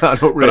light relief. No,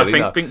 not really,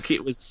 but I think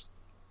it was...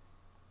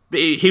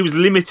 He was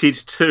limited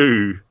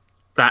to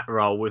that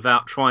role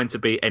without trying to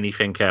be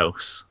anything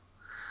else.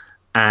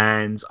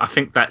 And I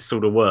think that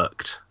sort of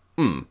worked.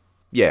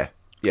 Yeah.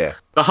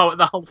 The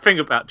whole thing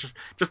about just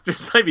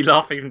made me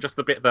laugh even just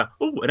a bit about,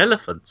 an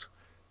elephant.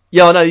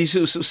 Yeah, I know. He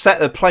sort of sat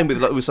there playing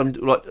with it with some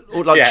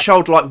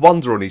childlike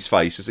wonder on his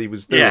face as he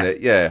was doing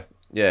it. Yeah.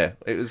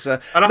 It was,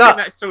 and I think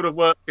that sort of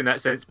worked in that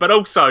sense. But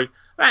also,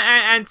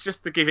 and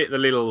just to give it the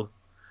little,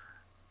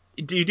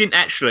 you didn't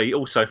actually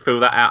also feel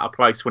that out of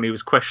place when he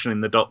was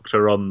questioning the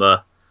Doctor on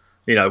the,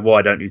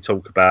 why don't you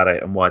talk about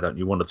it and why don't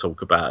you want to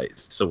talk about it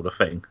sort of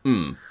thing.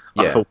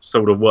 Yeah. I thought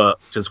sort of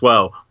worked as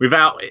well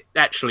without it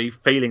actually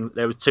feeling that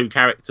there was two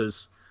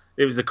characters.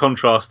 It was a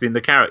contrast in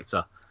the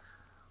character.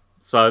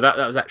 So that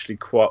was actually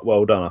quite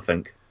well done, I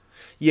think.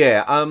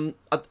 Yeah, I mean,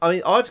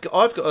 I've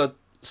got to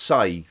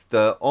say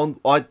that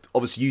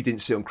obviously you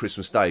didn't sit on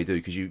Christmas Day, do you?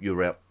 Because you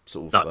were out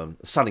sort of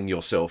sunning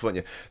yourself, weren't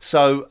you?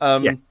 So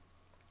yes.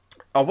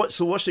 I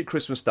watched it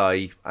Christmas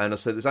Day, and I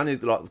said there's only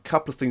like a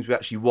couple of things we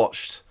actually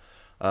watched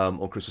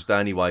on Christmas Day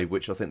anyway,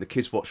 which I think the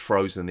kids watched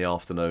Frozen in the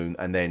afternoon,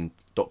 and then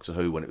Doctor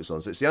Who when it was on.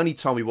 So it's the only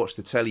time we watched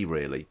the telly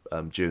really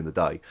during the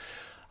day.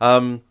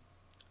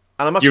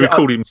 And I must you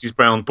recorded Mrs.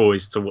 Brown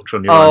Boys to watch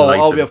on your own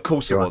later. Oh, yeah, of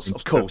course I was.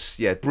 Of course,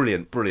 yeah,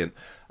 brilliant.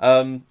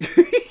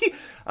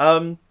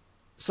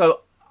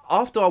 So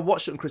after I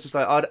watched it on Christmas Day,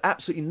 I had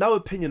absolutely no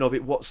opinion of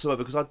it whatsoever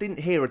because I didn't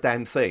hear a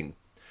damn thing.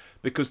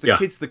 Because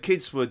the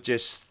kids were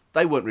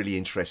they weren't really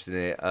interested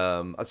in it.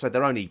 I'd say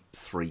they're only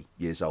 3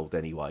 years old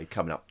anyway,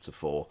 coming up to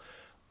 4.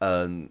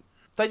 And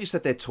they just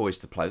had their toys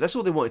to play. That's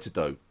all they wanted to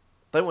do.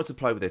 They wanted to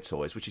play with their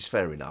toys, which is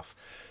fair enough.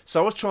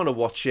 So I was trying to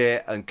watch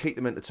it and keep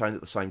them entertained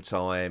at the same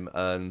time,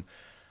 and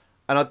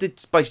I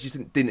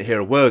basically didn't hear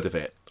a word of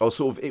it.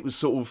 It was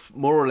sort of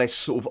more or less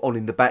sort of on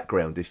in the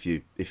background, if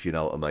you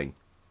know what I mean.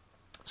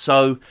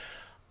 So,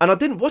 and I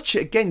didn't watch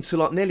it again till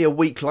like nearly a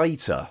week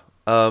later.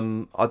 I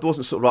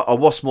wasn't sort of like I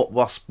watch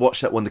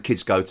that when the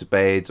kids go to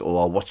bed,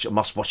 or I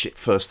must watch it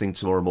first thing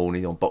tomorrow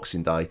morning on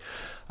Boxing Day.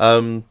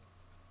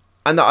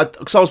 And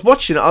because I was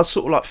watching it, I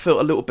sort of like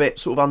felt a little bit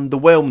sort of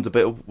underwhelmed a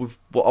bit with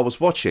what I was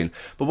watching.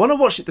 But when I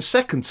watched it the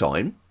second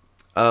time,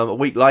 a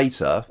week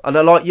later, and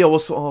I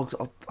was thought,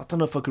 I don't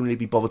know if I can really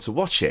be bothered to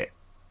watch it,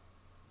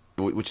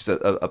 which is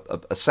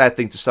a sad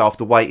thing to say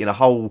after waiting a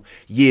whole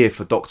year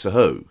for Doctor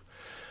Who.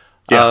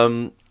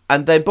 Yeah.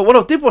 But when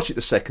I did watch it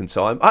the second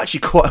time, I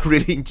actually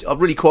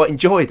really quite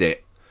enjoyed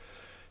it.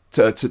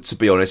 To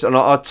be honest, and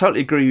I totally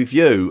agree with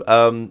you.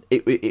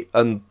 It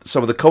and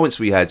some of the comments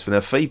we had from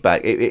their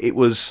feedback, it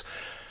was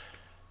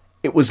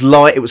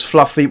light, it was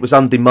fluffy, it was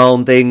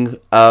undemanding,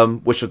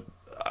 which a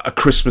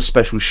Christmas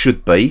special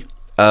should be.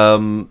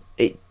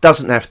 It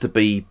doesn't have to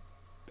be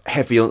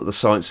heavy on the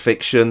science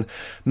fiction.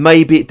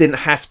 Maybe it didn't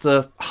have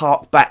to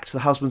hark back to the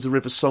Husbands of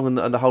River song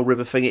and the whole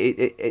River thing.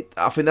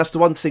 I think that's the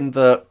one thing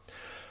that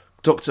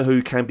Doctor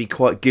Who can be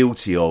quite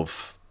guilty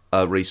of.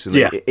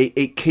 Recently,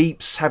 it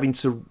keeps having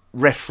to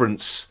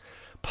reference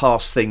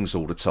past things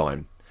all the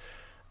time,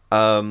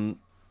 and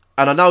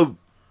I know,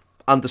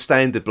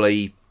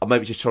 understandably, I may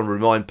be just trying to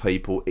remind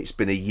people it's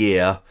been a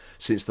year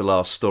since the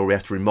last story. I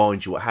have to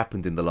remind you what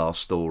happened in the last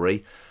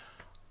story,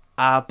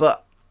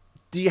 but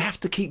do you have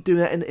to keep doing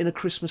that in a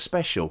Christmas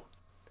special?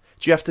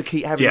 Do you have to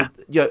keep having?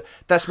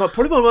 That's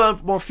probably one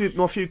of my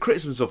few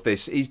criticisms of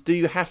this is: do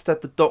you have to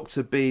have the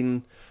Doctor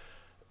being,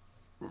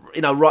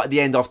 right at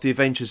the end after the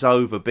adventure's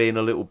over, being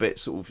a little bit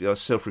sort of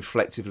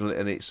self-reflective,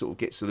 and it sort of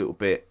gets a little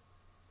bit,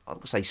 I'm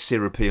going to say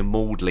syrupy and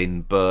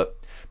maudlin, but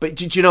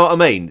do you know what I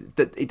mean?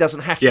 That it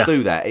doesn't have to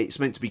do that. It's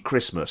meant to be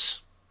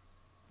Christmas,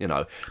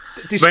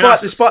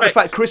 Despite the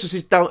fact Christmas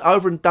is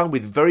over and done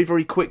with very,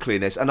 very quickly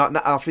in this, and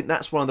I think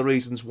that's one of the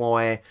reasons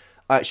why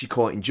I actually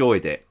quite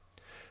enjoyed it,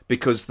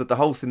 because the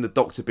whole thing, the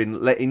Doctor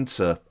been let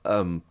into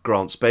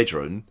Grant's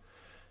bedroom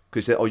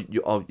because he said,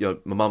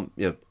 my mum,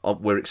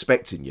 we're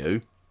expecting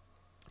you.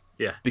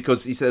 Yeah,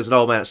 because he says there's an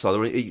old man outside.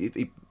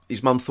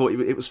 His mum thought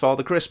it was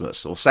Father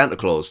Christmas or Santa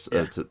Claus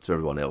to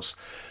everyone else.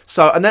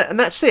 So and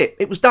that's it.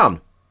 It was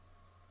done,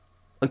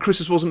 and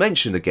Christmas wasn't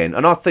mentioned again.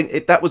 And I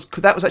think that was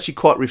actually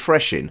quite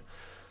refreshing.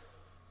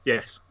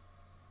 Yes,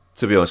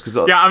 to be honest,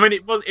 because I mean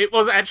it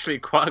was actually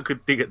quite a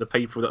good dig at the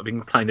people that have been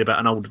complaining about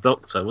an older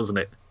Doctor, wasn't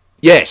it?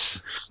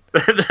 Yes,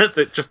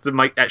 just to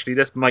make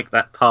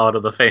that part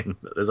of the thing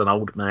that there's an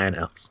old man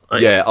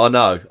outside. Yeah, I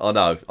know.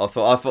 I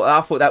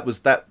thought that was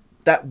that.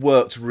 that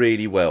worked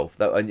really well.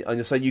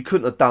 And so you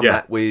couldn't have done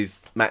that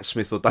with Matt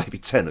Smith or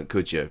David Tennant,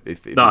 could you?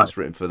 If it was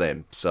written for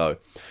them. So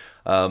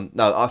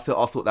no, I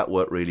thought that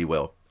worked really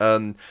well.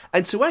 And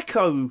to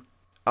echo,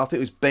 I think it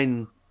was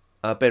Ben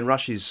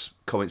Rush's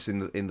comments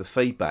in the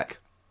feedback.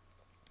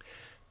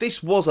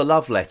 This was a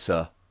love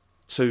letter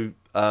to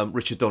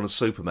Richard Donner's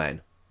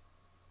Superman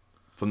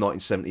from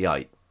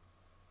 1978.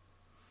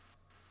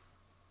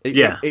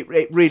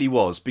 It really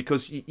was,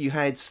 because you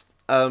had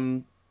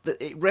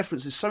it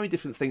references so many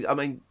different things. I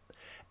mean,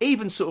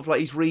 even sort of like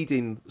he's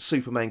reading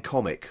Superman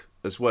comic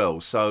as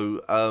well,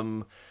 so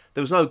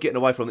there was no getting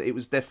away from it. It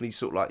was definitely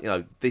sort of like, you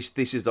know, this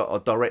is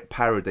a direct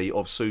parody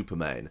of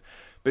Superman,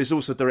 but it's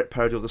also a direct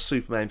parody of the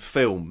Superman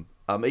film.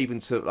 Even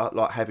to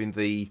like having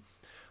the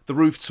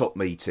rooftop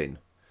meeting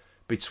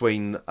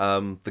between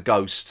the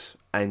Ghost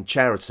and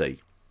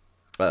Charity.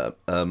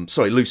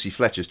 Lucy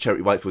Fletcher's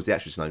Charity Wakefield's the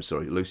actress name.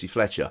 Sorry, Lucy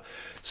Fletcher.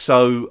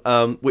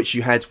 So, which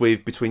you had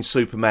between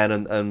Superman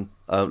and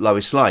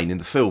Lois Lane in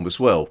the film as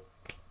well.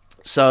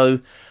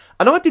 So,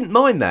 and I didn't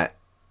mind that,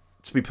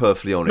 to be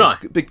perfectly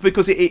honest,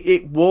 because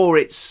it wore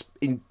its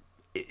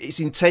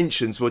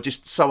intentions were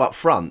just so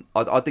upfront.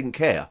 I didn't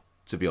care,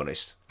 to be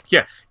honest.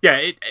 Yeah,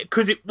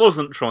 because it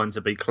wasn't trying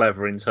to be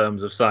clever in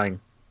terms of saying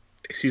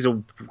this is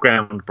all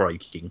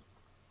groundbreaking.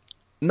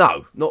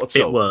 No, not at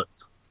all. It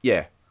worked.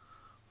 Yeah,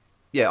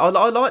 I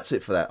liked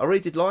it for that. I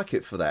really did like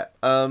it for that.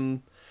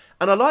 And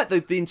I liked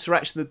the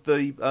interaction that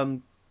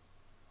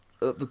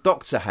the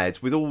Doctor had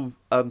with all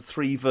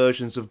three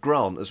versions of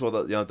Grant as well.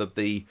 That, you know,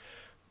 the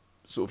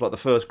sort of like the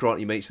first Grant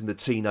he meets, and the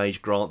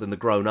teenage Grant, then the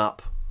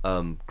grown-up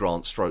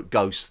Grant stroke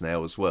Ghost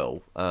now as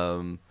well.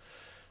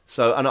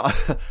 So, and I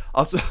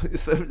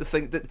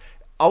think that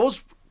I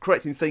was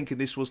correct in thinking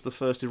this was the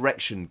first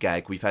erection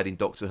gag we've had in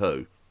Doctor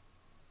Who.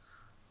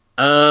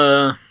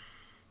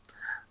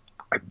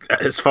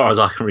 As far as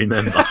I can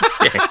remember,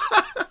 yes.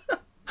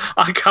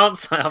 I can't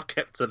say I've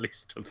kept a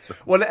list of them.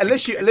 Well,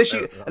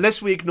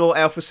 unless we ignore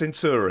Alpha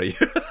Centauri.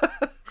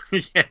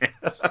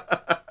 Yes.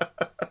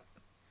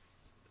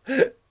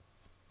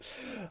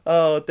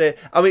 Oh dear.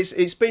 I mean,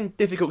 it's been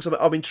difficult. So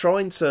I've been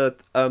trying to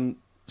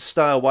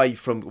stay away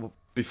from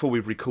before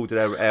we've recorded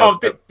our.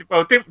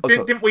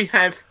 Didn't we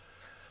have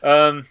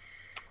the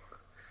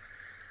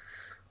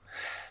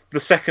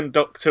second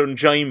Doctor and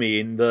Jamie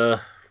in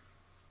the?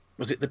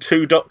 Was it the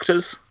two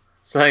Doctors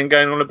going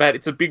on about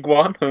it's a big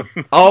one?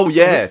 Oh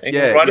yeah,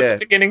 right at the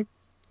beginning.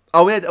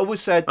 Oh, we had always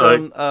said a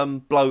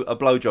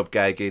blowjob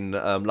gag in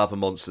Love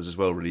and Monsters as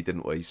well, really,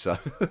 didn't we? So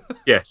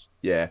yes,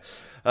 yeah.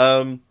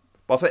 But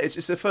I think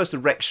it's the first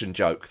erection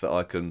joke that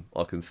I can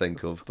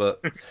think of. But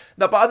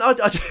no, but I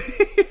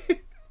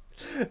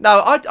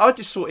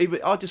just thought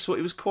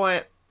it was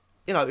quite,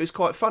 you know, it was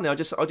quite funny. I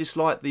just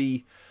liked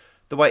the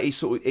way he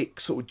sort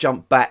of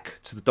jumped back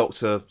to the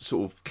Doctor,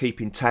 sort of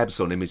keeping tabs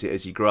on him as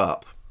he grew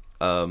up.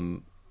 I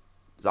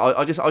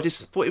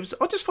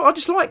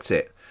just liked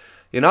it.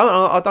 You know,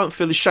 and I don't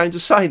feel ashamed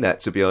of saying that,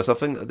 to be honest. I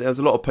think there's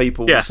a lot of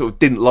people who sort of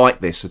didn't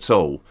like this at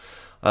all.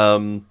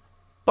 But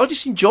I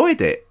just enjoyed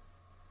it.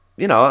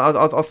 You know,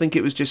 I think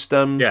it was just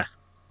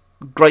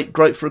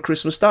great for a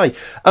Christmas day.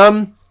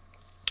 I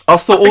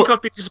think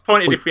I'd be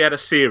disappointed if we had a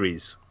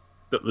series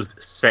that was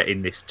set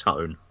in this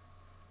tone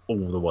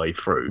all the way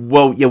through.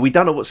 Well, yeah, we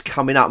don't know what's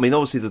coming up. I mean,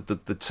 obviously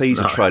the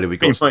teaser trailer we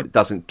got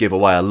doesn't give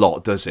away a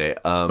lot, does it?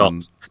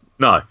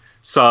 No.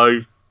 So,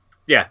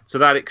 yeah, to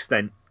that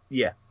extent,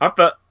 yeah.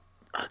 But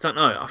I don't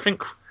know. I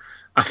think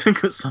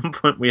at some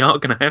point we are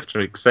going to have to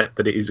accept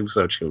that it is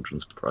also a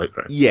children's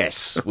program.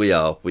 Yes, we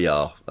are.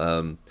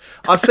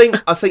 I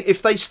think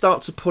if they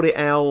start to put it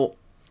out,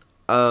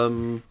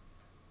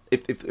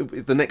 if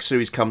the next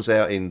series comes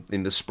out in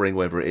the spring,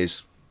 wherever it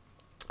is,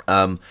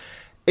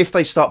 if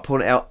they start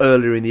putting it out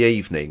earlier in the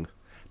evening,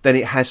 then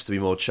it has to be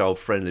more child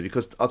friendly.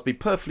 Because I'll be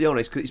perfectly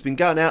honest, because it's been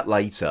going out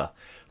later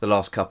the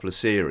last couple of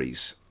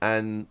series,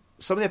 and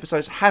some of the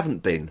episodes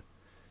haven't been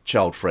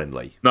child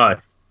friendly. No.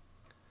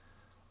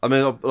 I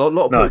mean, a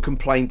lot of people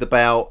complained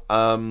about,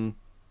 the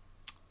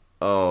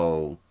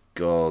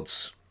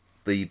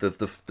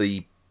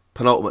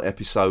penultimate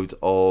episode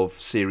of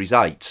Series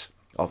 8.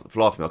 For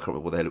life of me, I can't remember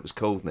what the hell it was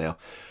called now.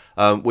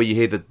 Where you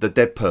hear the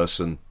dead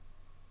person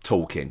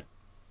talking,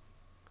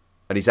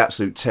 and his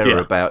absolute terror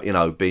about, you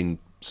know, being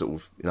sort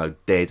of, you know,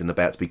 dead and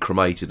about to be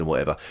cremated and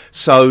whatever.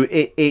 So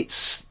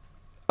it's,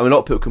 I mean, a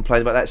lot of people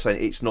complain about that,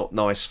 saying it's not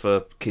nice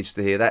for kids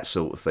to hear that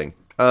sort of thing.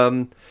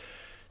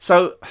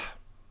 So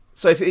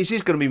if this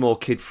is going to be more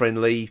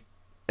kid-friendly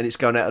and it's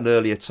going out at an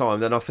earlier time,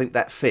 then I think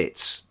that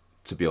fits,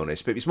 to be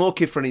honest. But if it's more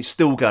kid-friendly, it's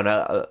still going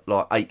out at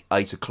like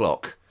 8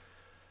 o'clock,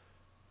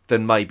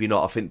 then maybe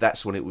not. I think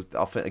that's when it was.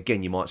 I think,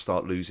 again, you might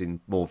start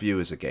losing more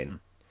viewers again.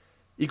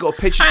 You've got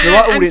to pitch it to the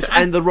right audience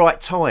and the right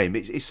time.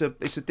 It's a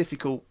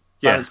difficult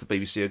balance the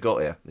BBC have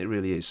got here. It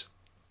really is.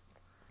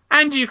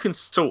 And you can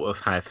sort of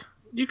have...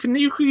 You can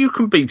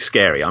be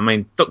scary. I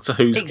mean, Doctor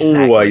Who's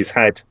always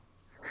had...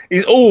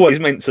 He's always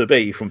meant to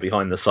be from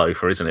behind the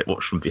sofa, isn't it?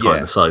 Watch from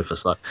behind the sofa.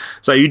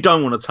 So you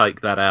don't want to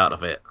take that out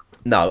of it.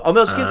 No. I mean,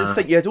 I was getting to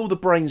think you had all the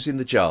brains in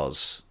the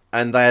jars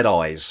and they had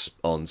eyes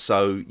on.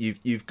 So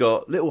you've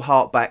got little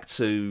heart back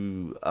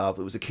to it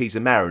was a Keys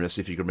of Marinus,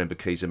 if you can remember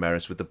Keys of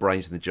Marinus, with the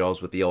brains in the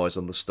jars with the eyes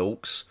on the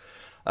stalks,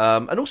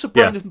 and also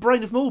Brain of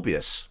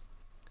Morbius,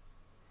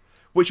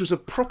 which was a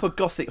proper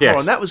gothic horror,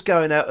 and that was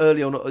going out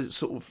early on,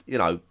 sort of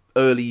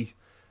early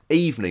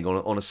evening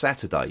on a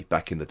Saturday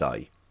back in the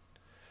day.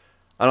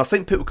 And I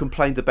think people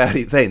complained about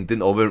it then,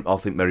 didn't I? I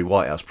think Mary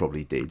Whitehouse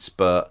probably did,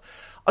 but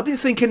I didn't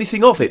think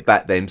anything of it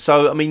back then.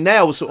 So, I mean,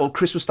 now, sort of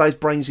Christmas Day's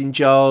brains in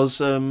jars,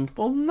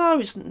 well, no,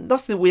 it's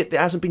nothing that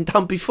hasn't been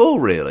done before,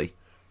 really.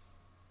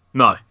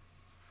 No.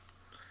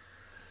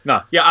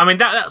 Yeah, I mean,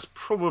 that's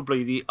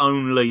probably the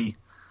only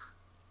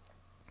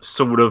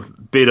sort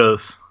of bit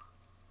of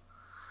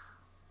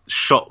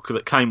shock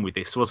that came with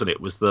this, wasn't it?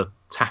 Was the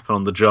tapping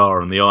on the jar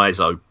and the eyes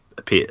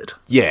appeared.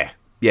 Yeah,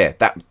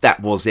 that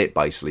was it,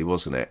 basically,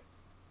 wasn't it?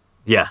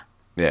 Yeah.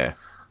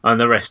 And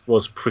the rest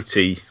was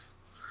pretty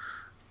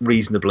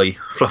reasonably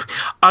fluffy.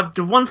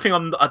 The one thing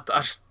I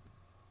just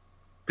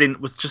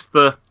didn't was just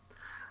the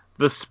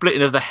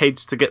splitting of the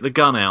heads to get the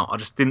gun out. I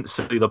just didn't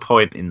see the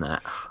point in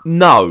that.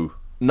 No.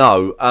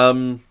 I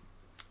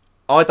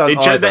don't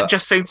either. That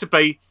just seemed to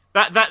be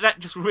that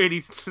just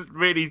really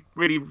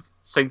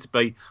seemed to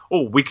be.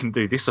 Oh, we can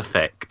do this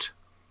effect.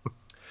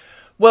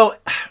 Well,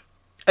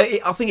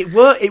 I think it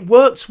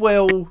worked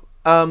well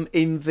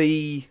in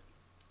the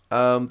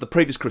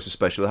previous Christmas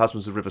special, The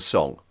Husbands of River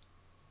Song.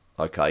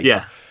 Okay.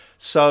 Yeah.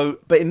 So,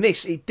 but in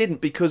this, it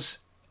didn't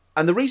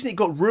and the reason it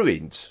got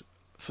ruined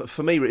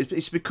for me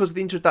is because of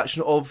the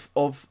introduction of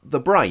the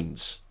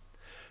brains,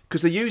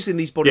 because they're using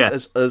these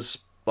bodies as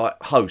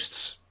like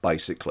hosts,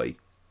 basically.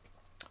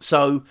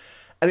 So,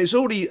 and it's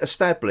already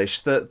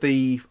established that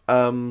the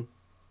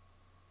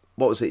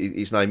what was it?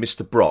 His name,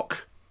 Mr.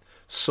 Brock,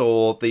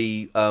 saw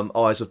the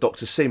eyes of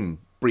Dr. Sim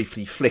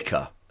briefly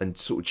flicker and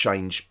sort of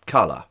change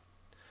colour,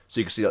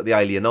 so you can see like the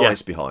alien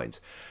eyes behind.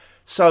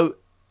 So,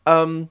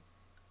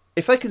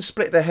 if they can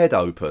split their head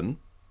open,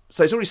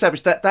 so it's already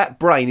established that that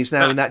brain is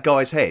now in that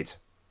guy's head.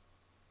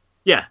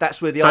 Yeah,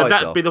 that's where the eyes are. So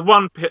that'd be the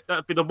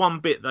one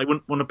bit they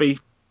wouldn't want to be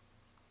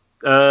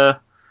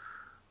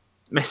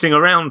messing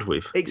around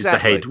with. Exactly, is the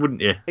head,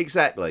 wouldn't you?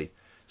 Exactly.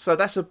 So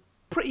that's a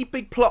pretty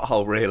big plot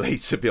hole, really.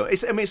 To be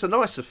honest, I mean, it's a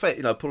nice effect,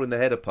 pulling the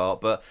head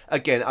apart. But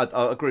again,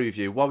 I agree with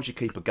you. Why would you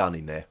keep a gun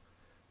in there?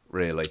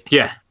 Really?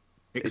 Yeah,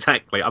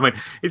 exactly. I mean,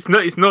 it's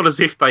not as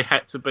if they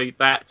had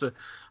to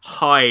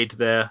hide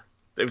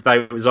if they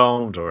was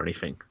armed or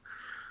anything.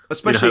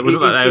 Especially it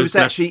was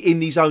actually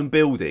in his own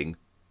building.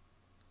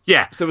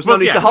 Yeah. So there was no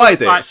need to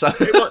hide it. Like, so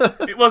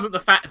it wasn't the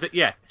fact that,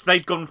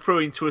 they'd gone through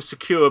into a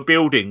secure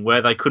building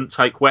where they couldn't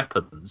take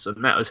weapons,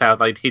 and that was how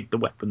they'd hid the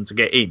weapon to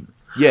get in.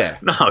 Yeah.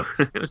 No.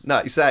 No,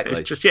 exactly.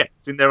 It's just,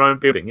 it's in their own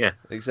building, yeah.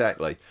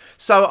 Exactly.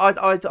 So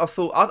I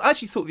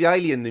actually thought the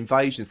alien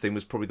invasion thing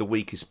was probably the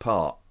weakest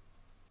part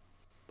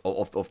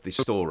of this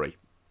story,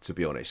 to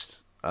be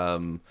honest.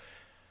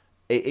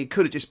 It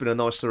could have just been a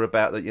nice story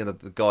about that,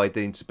 the guy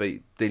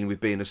dealing with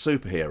being a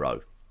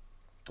superhero,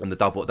 and the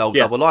double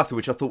life,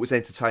 which I thought was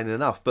entertaining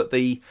enough. But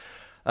the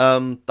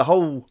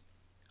whole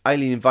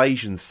alien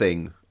invasion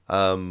thing,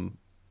 that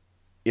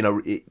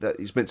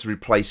is meant to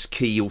replace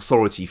key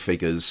authority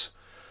figures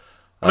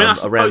around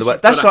the world.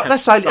 But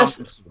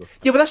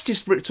that's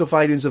just ripped off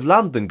Aliens of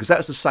London, because that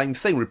was the same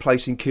thing,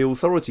 replacing key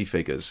authority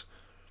figures.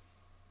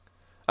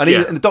 And,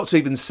 and the Doctor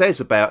even says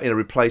about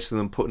replacing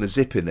them, putting a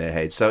zip in their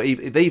head. So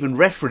they even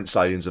reference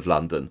Aliens of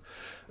London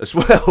as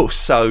well.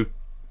 So,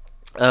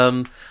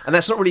 and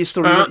that's not really a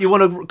story you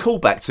want to call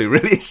back to,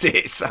 really, is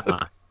it? So,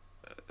 I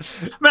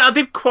mean, I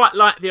did quite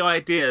like the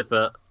idea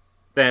that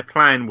their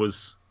plan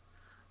was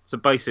to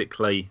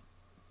basically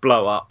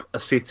blow up a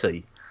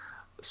city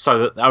so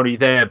that only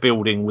their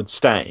building would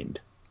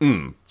stand,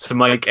 to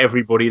make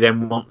everybody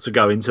then want to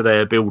go into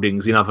their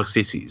buildings in other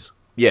cities.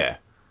 Yeah.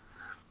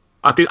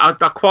 I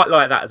quite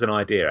like that as an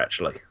idea,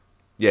 actually.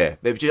 Yeah,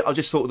 I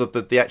just thought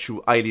that the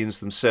actual aliens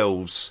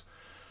themselves,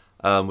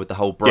 with the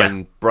whole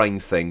brain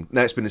thing.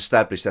 Now it's been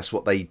established that's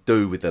what they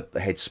do with the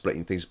head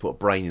splitting things. Put a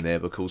brain in there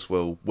because,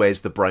 well,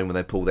 where's the brain when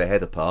they pull their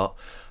head apart?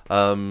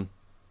 I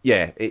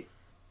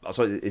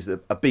suppose it's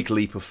a big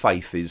leap of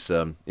faith is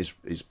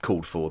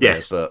called for there.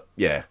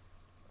 Yes.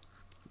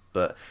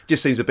 But it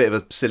just seems a bit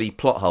of a silly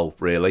plot hole,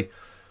 really,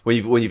 when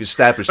you've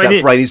established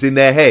that brain is in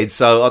their head.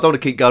 So I don't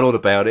want to keep going on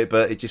about it,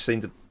 but it just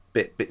seemed a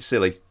bit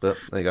silly. But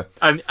there you go.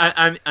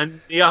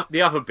 And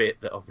the other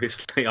bit that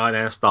obviously I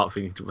now start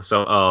thinking to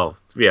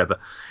myself, but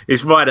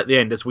it's right at the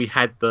end as we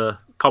had the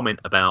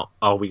comment about,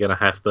 are we going to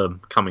have them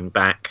coming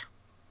back?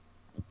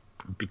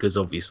 Because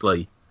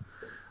obviously,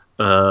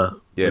 the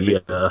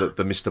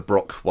Mr.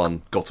 Brock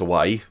one got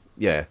away.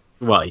 Yeah.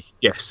 Right.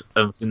 Yes,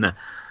 I was in there.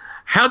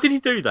 How did he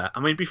do that? I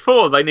mean,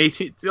 before they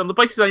needed, on the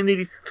basis they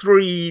needed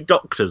 3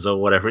 doctors or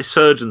whatever,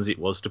 surgeons it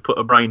was, to put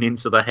a brain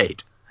into the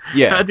head.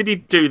 Yeah. How did he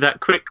do that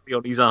quickly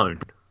on his own?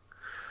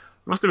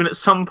 It must have been at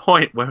some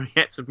point where he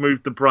had to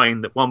move the brain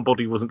that one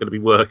body wasn't going to be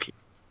working.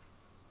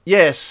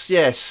 Yes.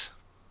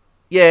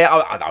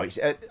 Yeah, I know.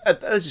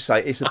 As you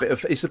say, it's a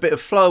bit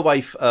of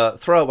throwaway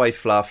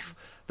fluff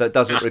that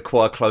doesn't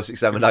require close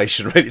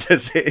examination, really,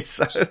 does it?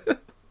 So...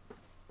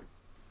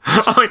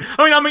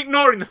 I'm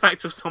ignoring the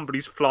fact of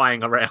somebody's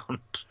flying around.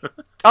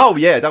 Oh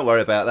yeah, don't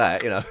worry about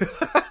that.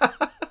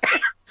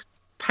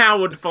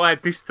 Powered by a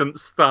distant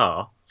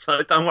star,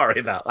 so don't worry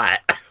about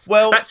that.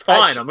 Well, that's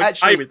fine. I'm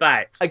okay with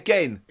that.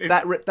 Again,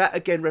 that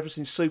again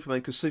referencing Superman,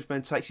 because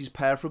Superman takes his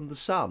power from the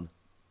sun.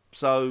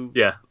 So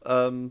yeah,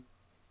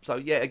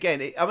 again,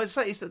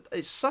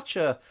 it's such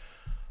a,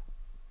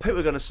 people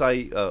are going to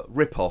say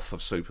rip off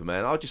of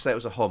Superman. I'll just say it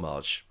was a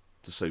homage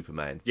to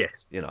Superman.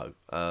 Yes,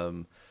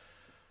 And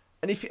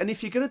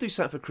if you're going to do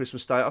something for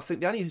Christmas Day, I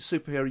think the only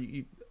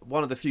superhero,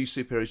 one of the few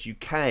superheroes you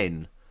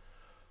can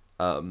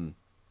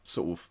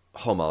sort of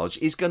homage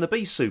is going to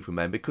be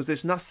Superman, because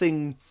there's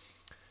nothing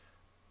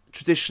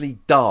traditionally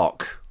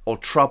dark or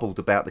troubled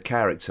about the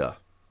character.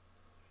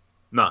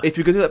 No. If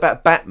you're going to do that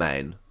about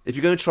Batman, if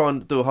you're going to try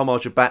and do a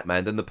homage of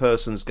Batman, then the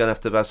person's going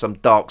to have some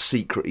dark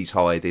secret he's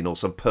hiding or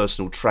some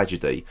personal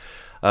tragedy.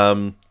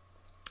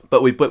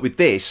 But with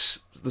this,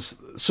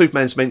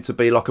 Superman's meant to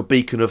be like a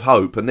beacon of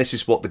hope, and this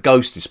is what the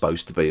Ghost is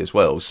supposed to be as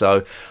well.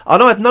 So,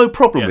 and I had no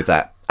problem with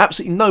that.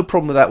 Absolutely no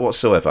problem with that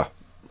whatsoever.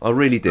 I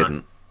really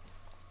didn't.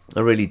 I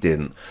really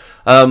didn't.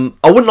 I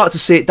wouldn't like to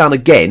see it done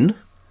again,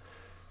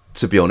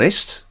 to be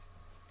honest.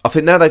 I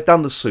think now they've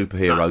done the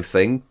superhero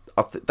thing,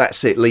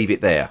 that's it. Leave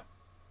it there.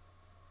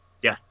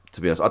 Yeah.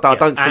 To be honest, I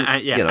don't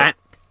think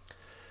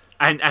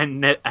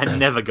and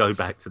never go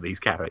back to these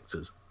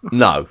characters.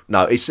 No,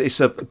 it's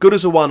a good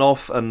as a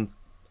one-off, and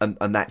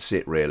that's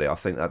it really. I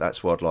think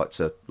that's where I'd like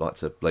to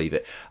leave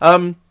it.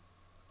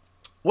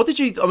 What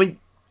do you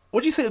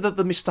think of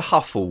the Mr.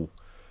 Huffle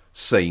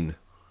scene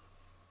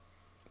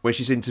when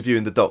she's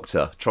interviewing the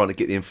Doctor, trying to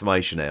get the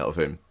information out of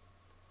him?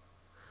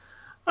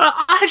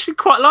 I actually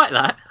quite like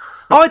that.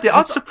 I did.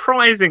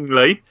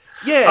 Surprisingly.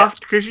 Yeah.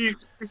 Because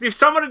if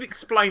someone had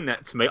explained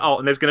that to me,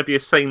 and there's going to be a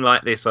scene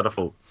like this, I'd have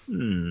thought,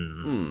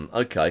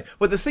 okay.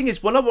 Well, the thing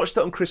is, when I watched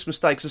it on Christmas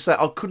Day, because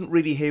I couldn't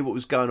really hear what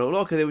was going on.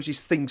 Okay, there was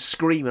this thing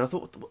screaming. I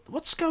thought,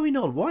 what's going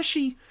on? Why is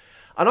she...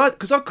 And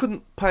because I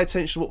couldn't pay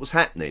attention to what was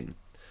happening,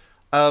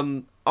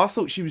 I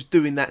thought she was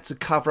doing that to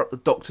cover up the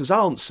Doctor's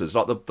answers,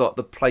 like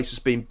the place was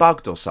being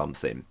bugged or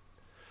something.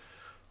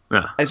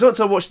 Yeah. And so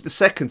until I watched it the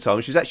second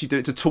time, she was actually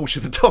doing it to torture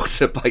the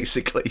Doctor,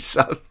 basically.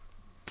 So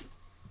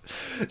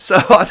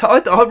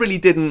I really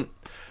didn't.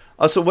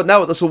 Now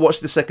that I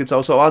watched the second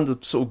time, so I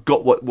sort of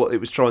got what it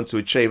was trying to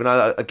achieve. And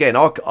I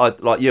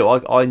like you,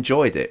 I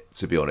enjoyed it,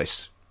 to be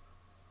honest.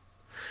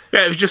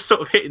 Yeah, it was just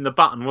sort of hitting the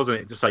button, wasn't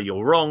it, to say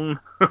you're wrong.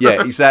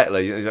 Yeah,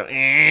 exactly. It was like,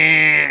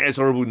 it's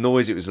a horrible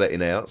noise it was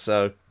letting out.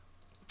 So,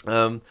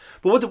 but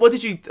what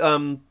did you?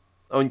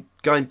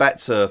 Going back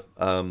to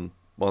one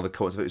of the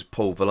comments, it was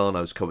Paul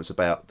Villano's comments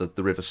about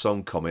the River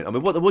Song comment. I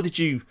mean, what did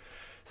you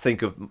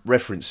think of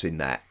referencing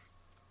that?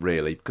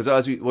 Really, because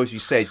as you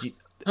said,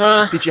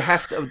 did you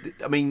have to?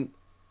 I mean,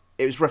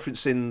 it was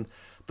referencing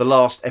the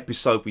last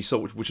episode we saw,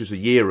 which was a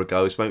year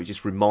ago. So maybe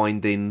just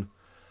reminding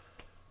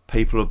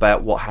people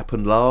about what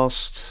happened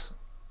last.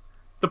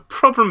 The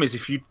problem is,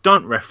 if you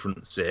don't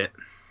reference it,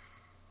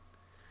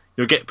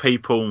 you'll get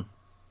people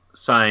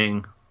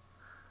saying,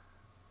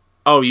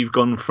 "Oh, you've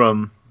gone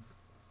from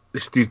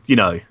this,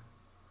 the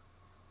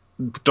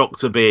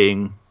Doctor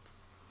being."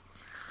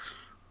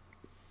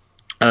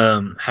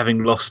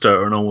 Having lost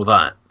her and all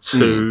that,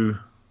 to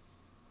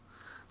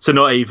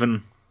not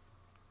even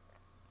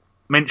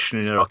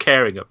mentioning her or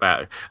caring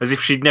about her, as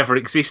if she'd never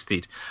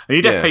existed. And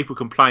you'd have people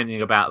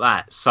complaining about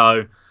that.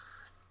 So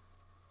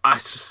I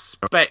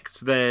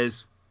suspect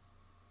there's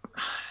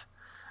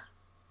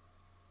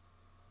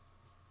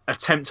a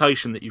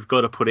temptation that you've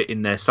got to put it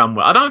in there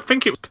somewhere. I don't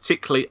think it was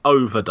particularly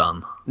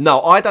overdone.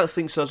 No, I don't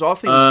think so. I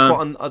think it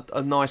was quite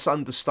a nice,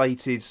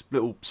 understated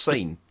little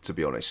scene, to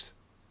be honest.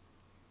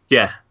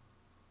 Yeah.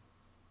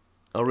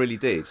 I really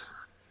did.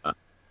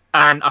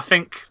 And I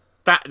think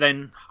that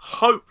then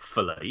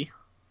hopefully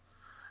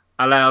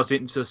allows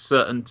it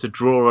to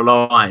draw a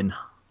line,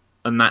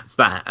 and that's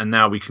that. And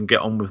now we can get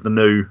on with the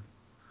new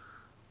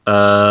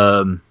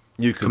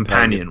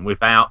companion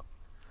without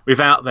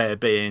there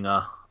being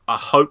I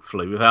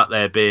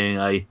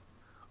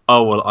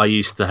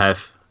used to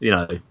have,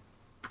 the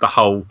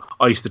whole,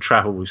 I used to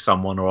travel with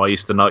someone, or I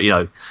used to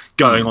know,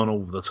 going on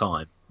all the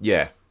time.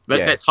 Yeah.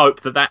 Let's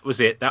hope that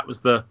was it. That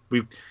was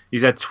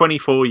he's had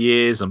 24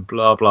 years and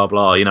blah, blah,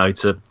 blah,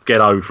 to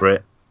get over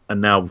it. And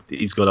now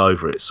he's got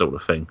over it, sort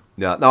of thing.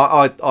 Yeah, no,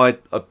 I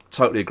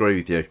totally agree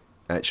with you,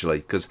 actually.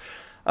 Because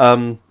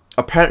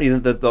apparently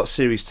the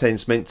Series 10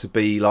 is meant to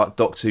be like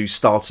Doctor Who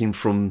starting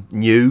from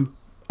new,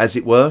 as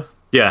it were.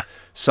 Yeah.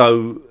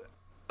 So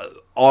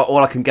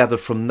all I can gather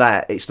from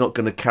that, it's not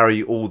going to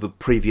carry all the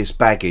previous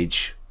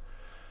baggage,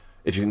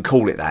 if you can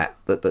call it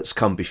that's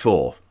come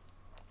before.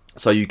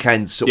 So you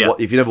can if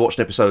you've never watched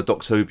an episode of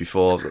Doctor Who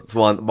before,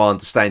 from my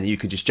understanding, you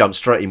can just jump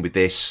straight in with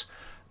this,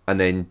 and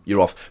then you're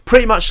off.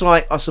 Pretty much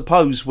like, I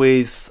suppose,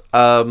 with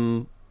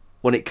when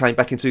it came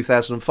back in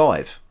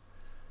 2005.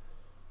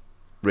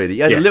 Really,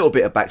 you had a little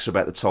bit of backstory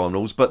about the Time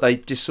Lords, but they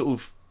just sort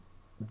of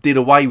did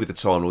away with the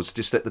Time Lords,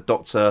 just let the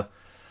Doctor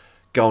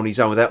go on his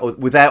own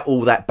without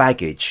all that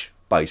baggage,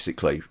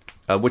 basically.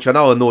 Which I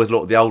know annoys a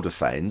lot of the older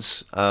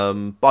fans,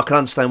 but I can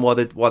understand why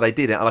they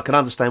did it, and I can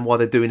understand why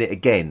they're doing it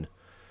again.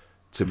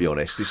 To be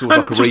honest, it's almost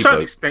like a reboot. To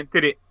some extent,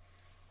 did it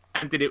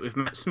with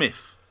Matt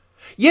Smith?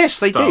 Yes,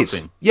 they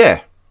did.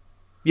 Yeah.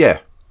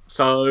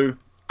 So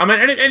I mean,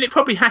 and it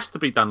probably has to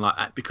be done like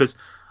that, because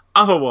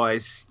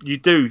otherwise,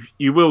 you'll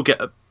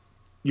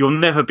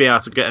never be able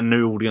to get a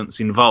new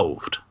audience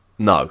involved.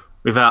 No,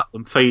 without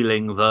them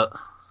feeling that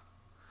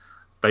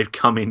they've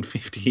come in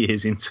 50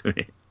 years into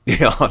it.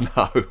 Yeah, I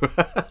know.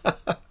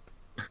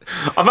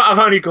 I've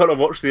only got to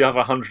watch the other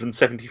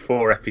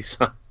 174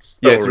 episodes.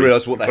 Yeah, to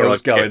realise what the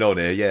hell's going on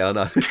here. Yeah, I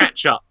know. To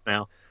catch up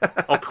now.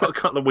 I'll put a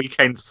couple of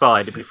weekends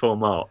aside before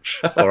March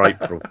or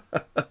April.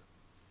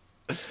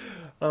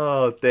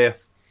 Oh dear.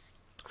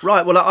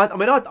 Right. Well,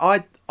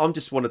 I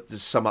just wanted to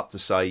sum up to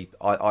say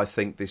I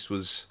think this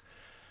was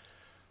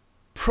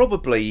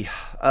probably.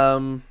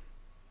 Damn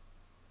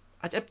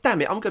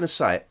it! I'm going to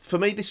say it. For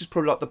me, this is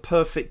probably like the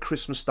perfect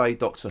Christmas Day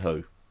Doctor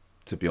Who.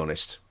 To be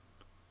honest,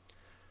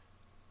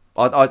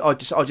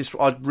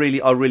 I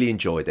really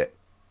enjoyed it.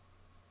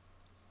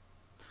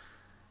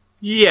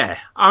 Yeah,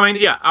 I mean,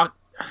 yeah, I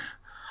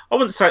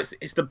wouldn't say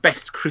it's the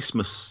best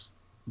Christmas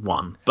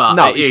one, but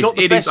no, it's not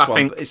the best one. I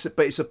think,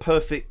 but it's a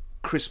perfect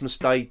Christmas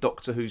Day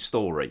Doctor Who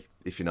story,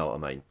 if you know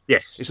what I mean.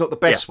 Yes, it's not the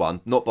best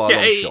one, not by a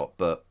long shot,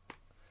 but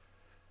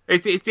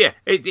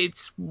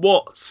it's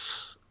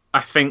what I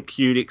think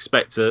you'd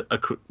expect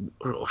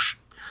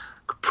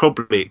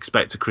probably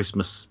expect a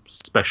Christmas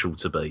special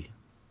to be.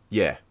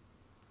 Yeah.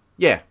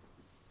 I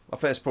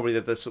think that's probably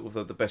the sort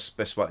of the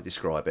best way to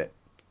describe it.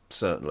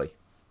 Certainly.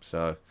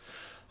 So,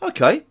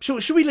 okay,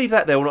 should we leave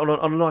that there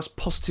on a nice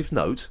positive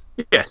note?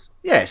 Yes.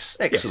 Yes,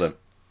 excellent.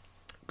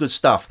 Yes. Good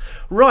stuff.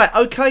 Right,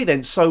 okay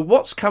then. So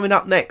what's coming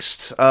up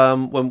next?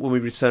 When we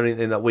return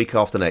in a week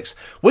after next,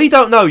 we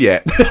don't know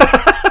yet.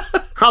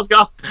 I was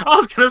going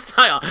to say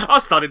I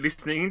started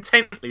listening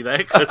intently there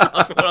because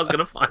that's what I was going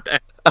to find out.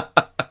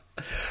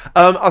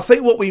 I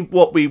think what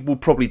we will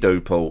probably do,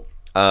 Paul,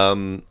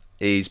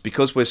 is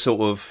because we're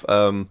sort of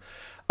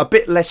a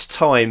bit less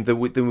time than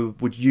we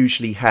would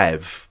usually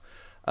have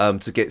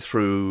to get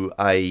through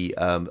a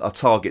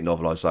Target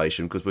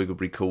novelisation, because we're going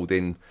to be called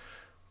in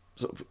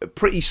sort of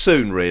pretty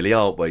soon, really,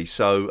 aren't we?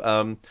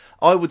 So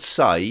I would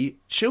say,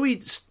 shall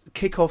we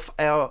kick off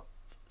our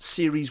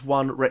Series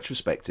 1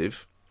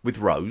 retrospective with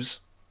Rose?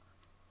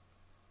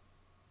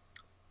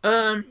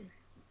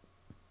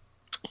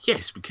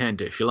 Yes, we can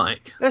do if you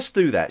like. Let's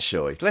do that,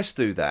 shall we? Let's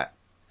do that.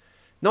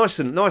 Nice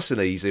and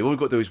easy. All we've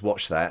got to do is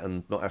watch that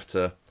and not have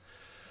to.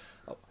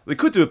 We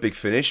could do a big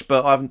finish,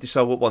 but I haven't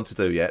decided what one to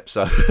do yet.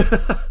 So,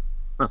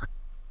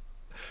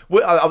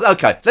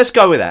 okay, let's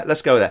go with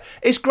that.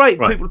 It's great.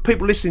 Right.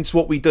 People listening to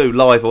what we do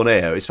live on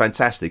air. It's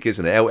fantastic,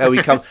 isn't it? How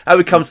we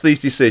come to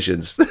these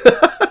decisions.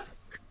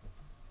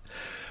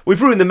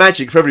 We've ruined the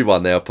magic for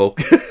everyone now, Paul.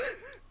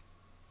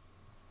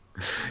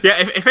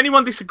 Yeah, if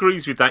anyone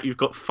disagrees with that, you've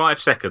got 5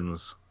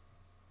 seconds.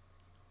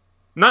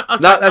 No, okay,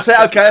 that's it.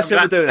 Okay, that's it.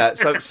 We're doing that.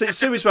 So,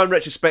 Series 1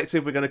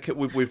 retrospective. We're going to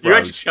with Rose. You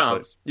had your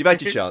chance. So, you've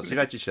had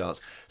your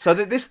chance. So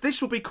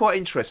this will be quite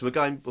interesting. We're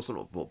going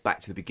back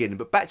to the beginning,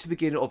 but back to the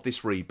beginning of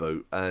this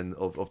reboot and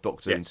of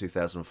Doctor Who in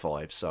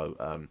 2005.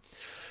 So,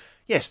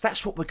 yes,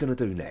 that's what we're going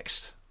to do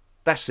next.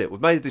 That's it.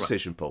 We've made a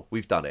decision, Paul.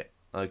 We've done it.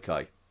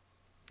 Okay.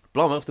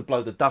 Blimey, I have to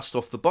blow the dust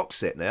off the box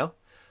set now.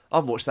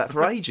 I've watched that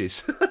for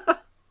ages.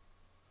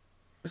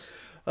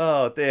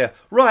 Oh dear.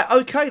 Right,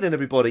 okay then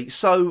everybody.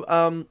 So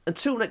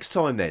until next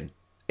time then,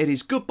 it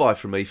is goodbye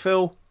from me,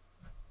 Phil.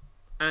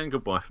 And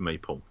goodbye from me,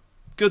 Paul.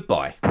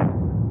 Goodbye.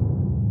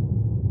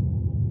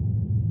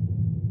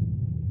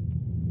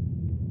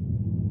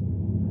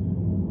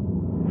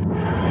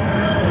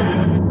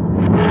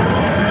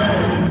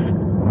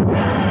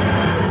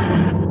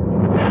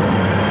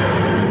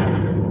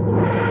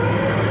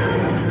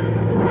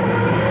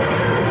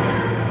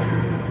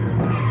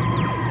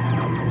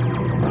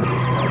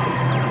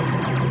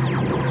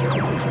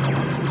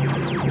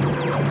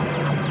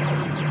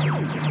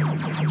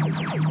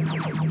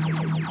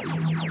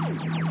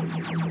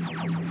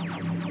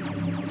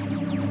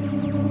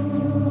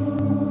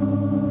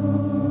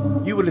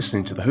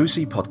 Listening to the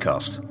Who's-He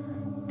podcast.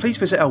 Please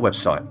visit our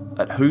website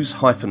at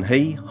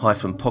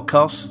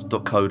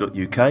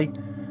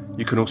whos-he-podcast.co.uk.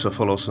 You can also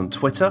follow us on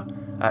Twitter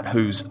at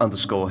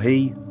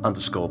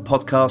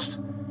whos_he_podcast.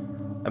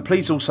 And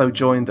please also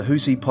join the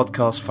Who's-He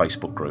podcast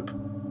Facebook group.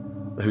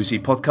 The Who's-He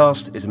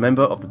podcast is a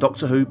member of the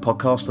Doctor Who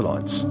Podcast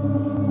Alliance.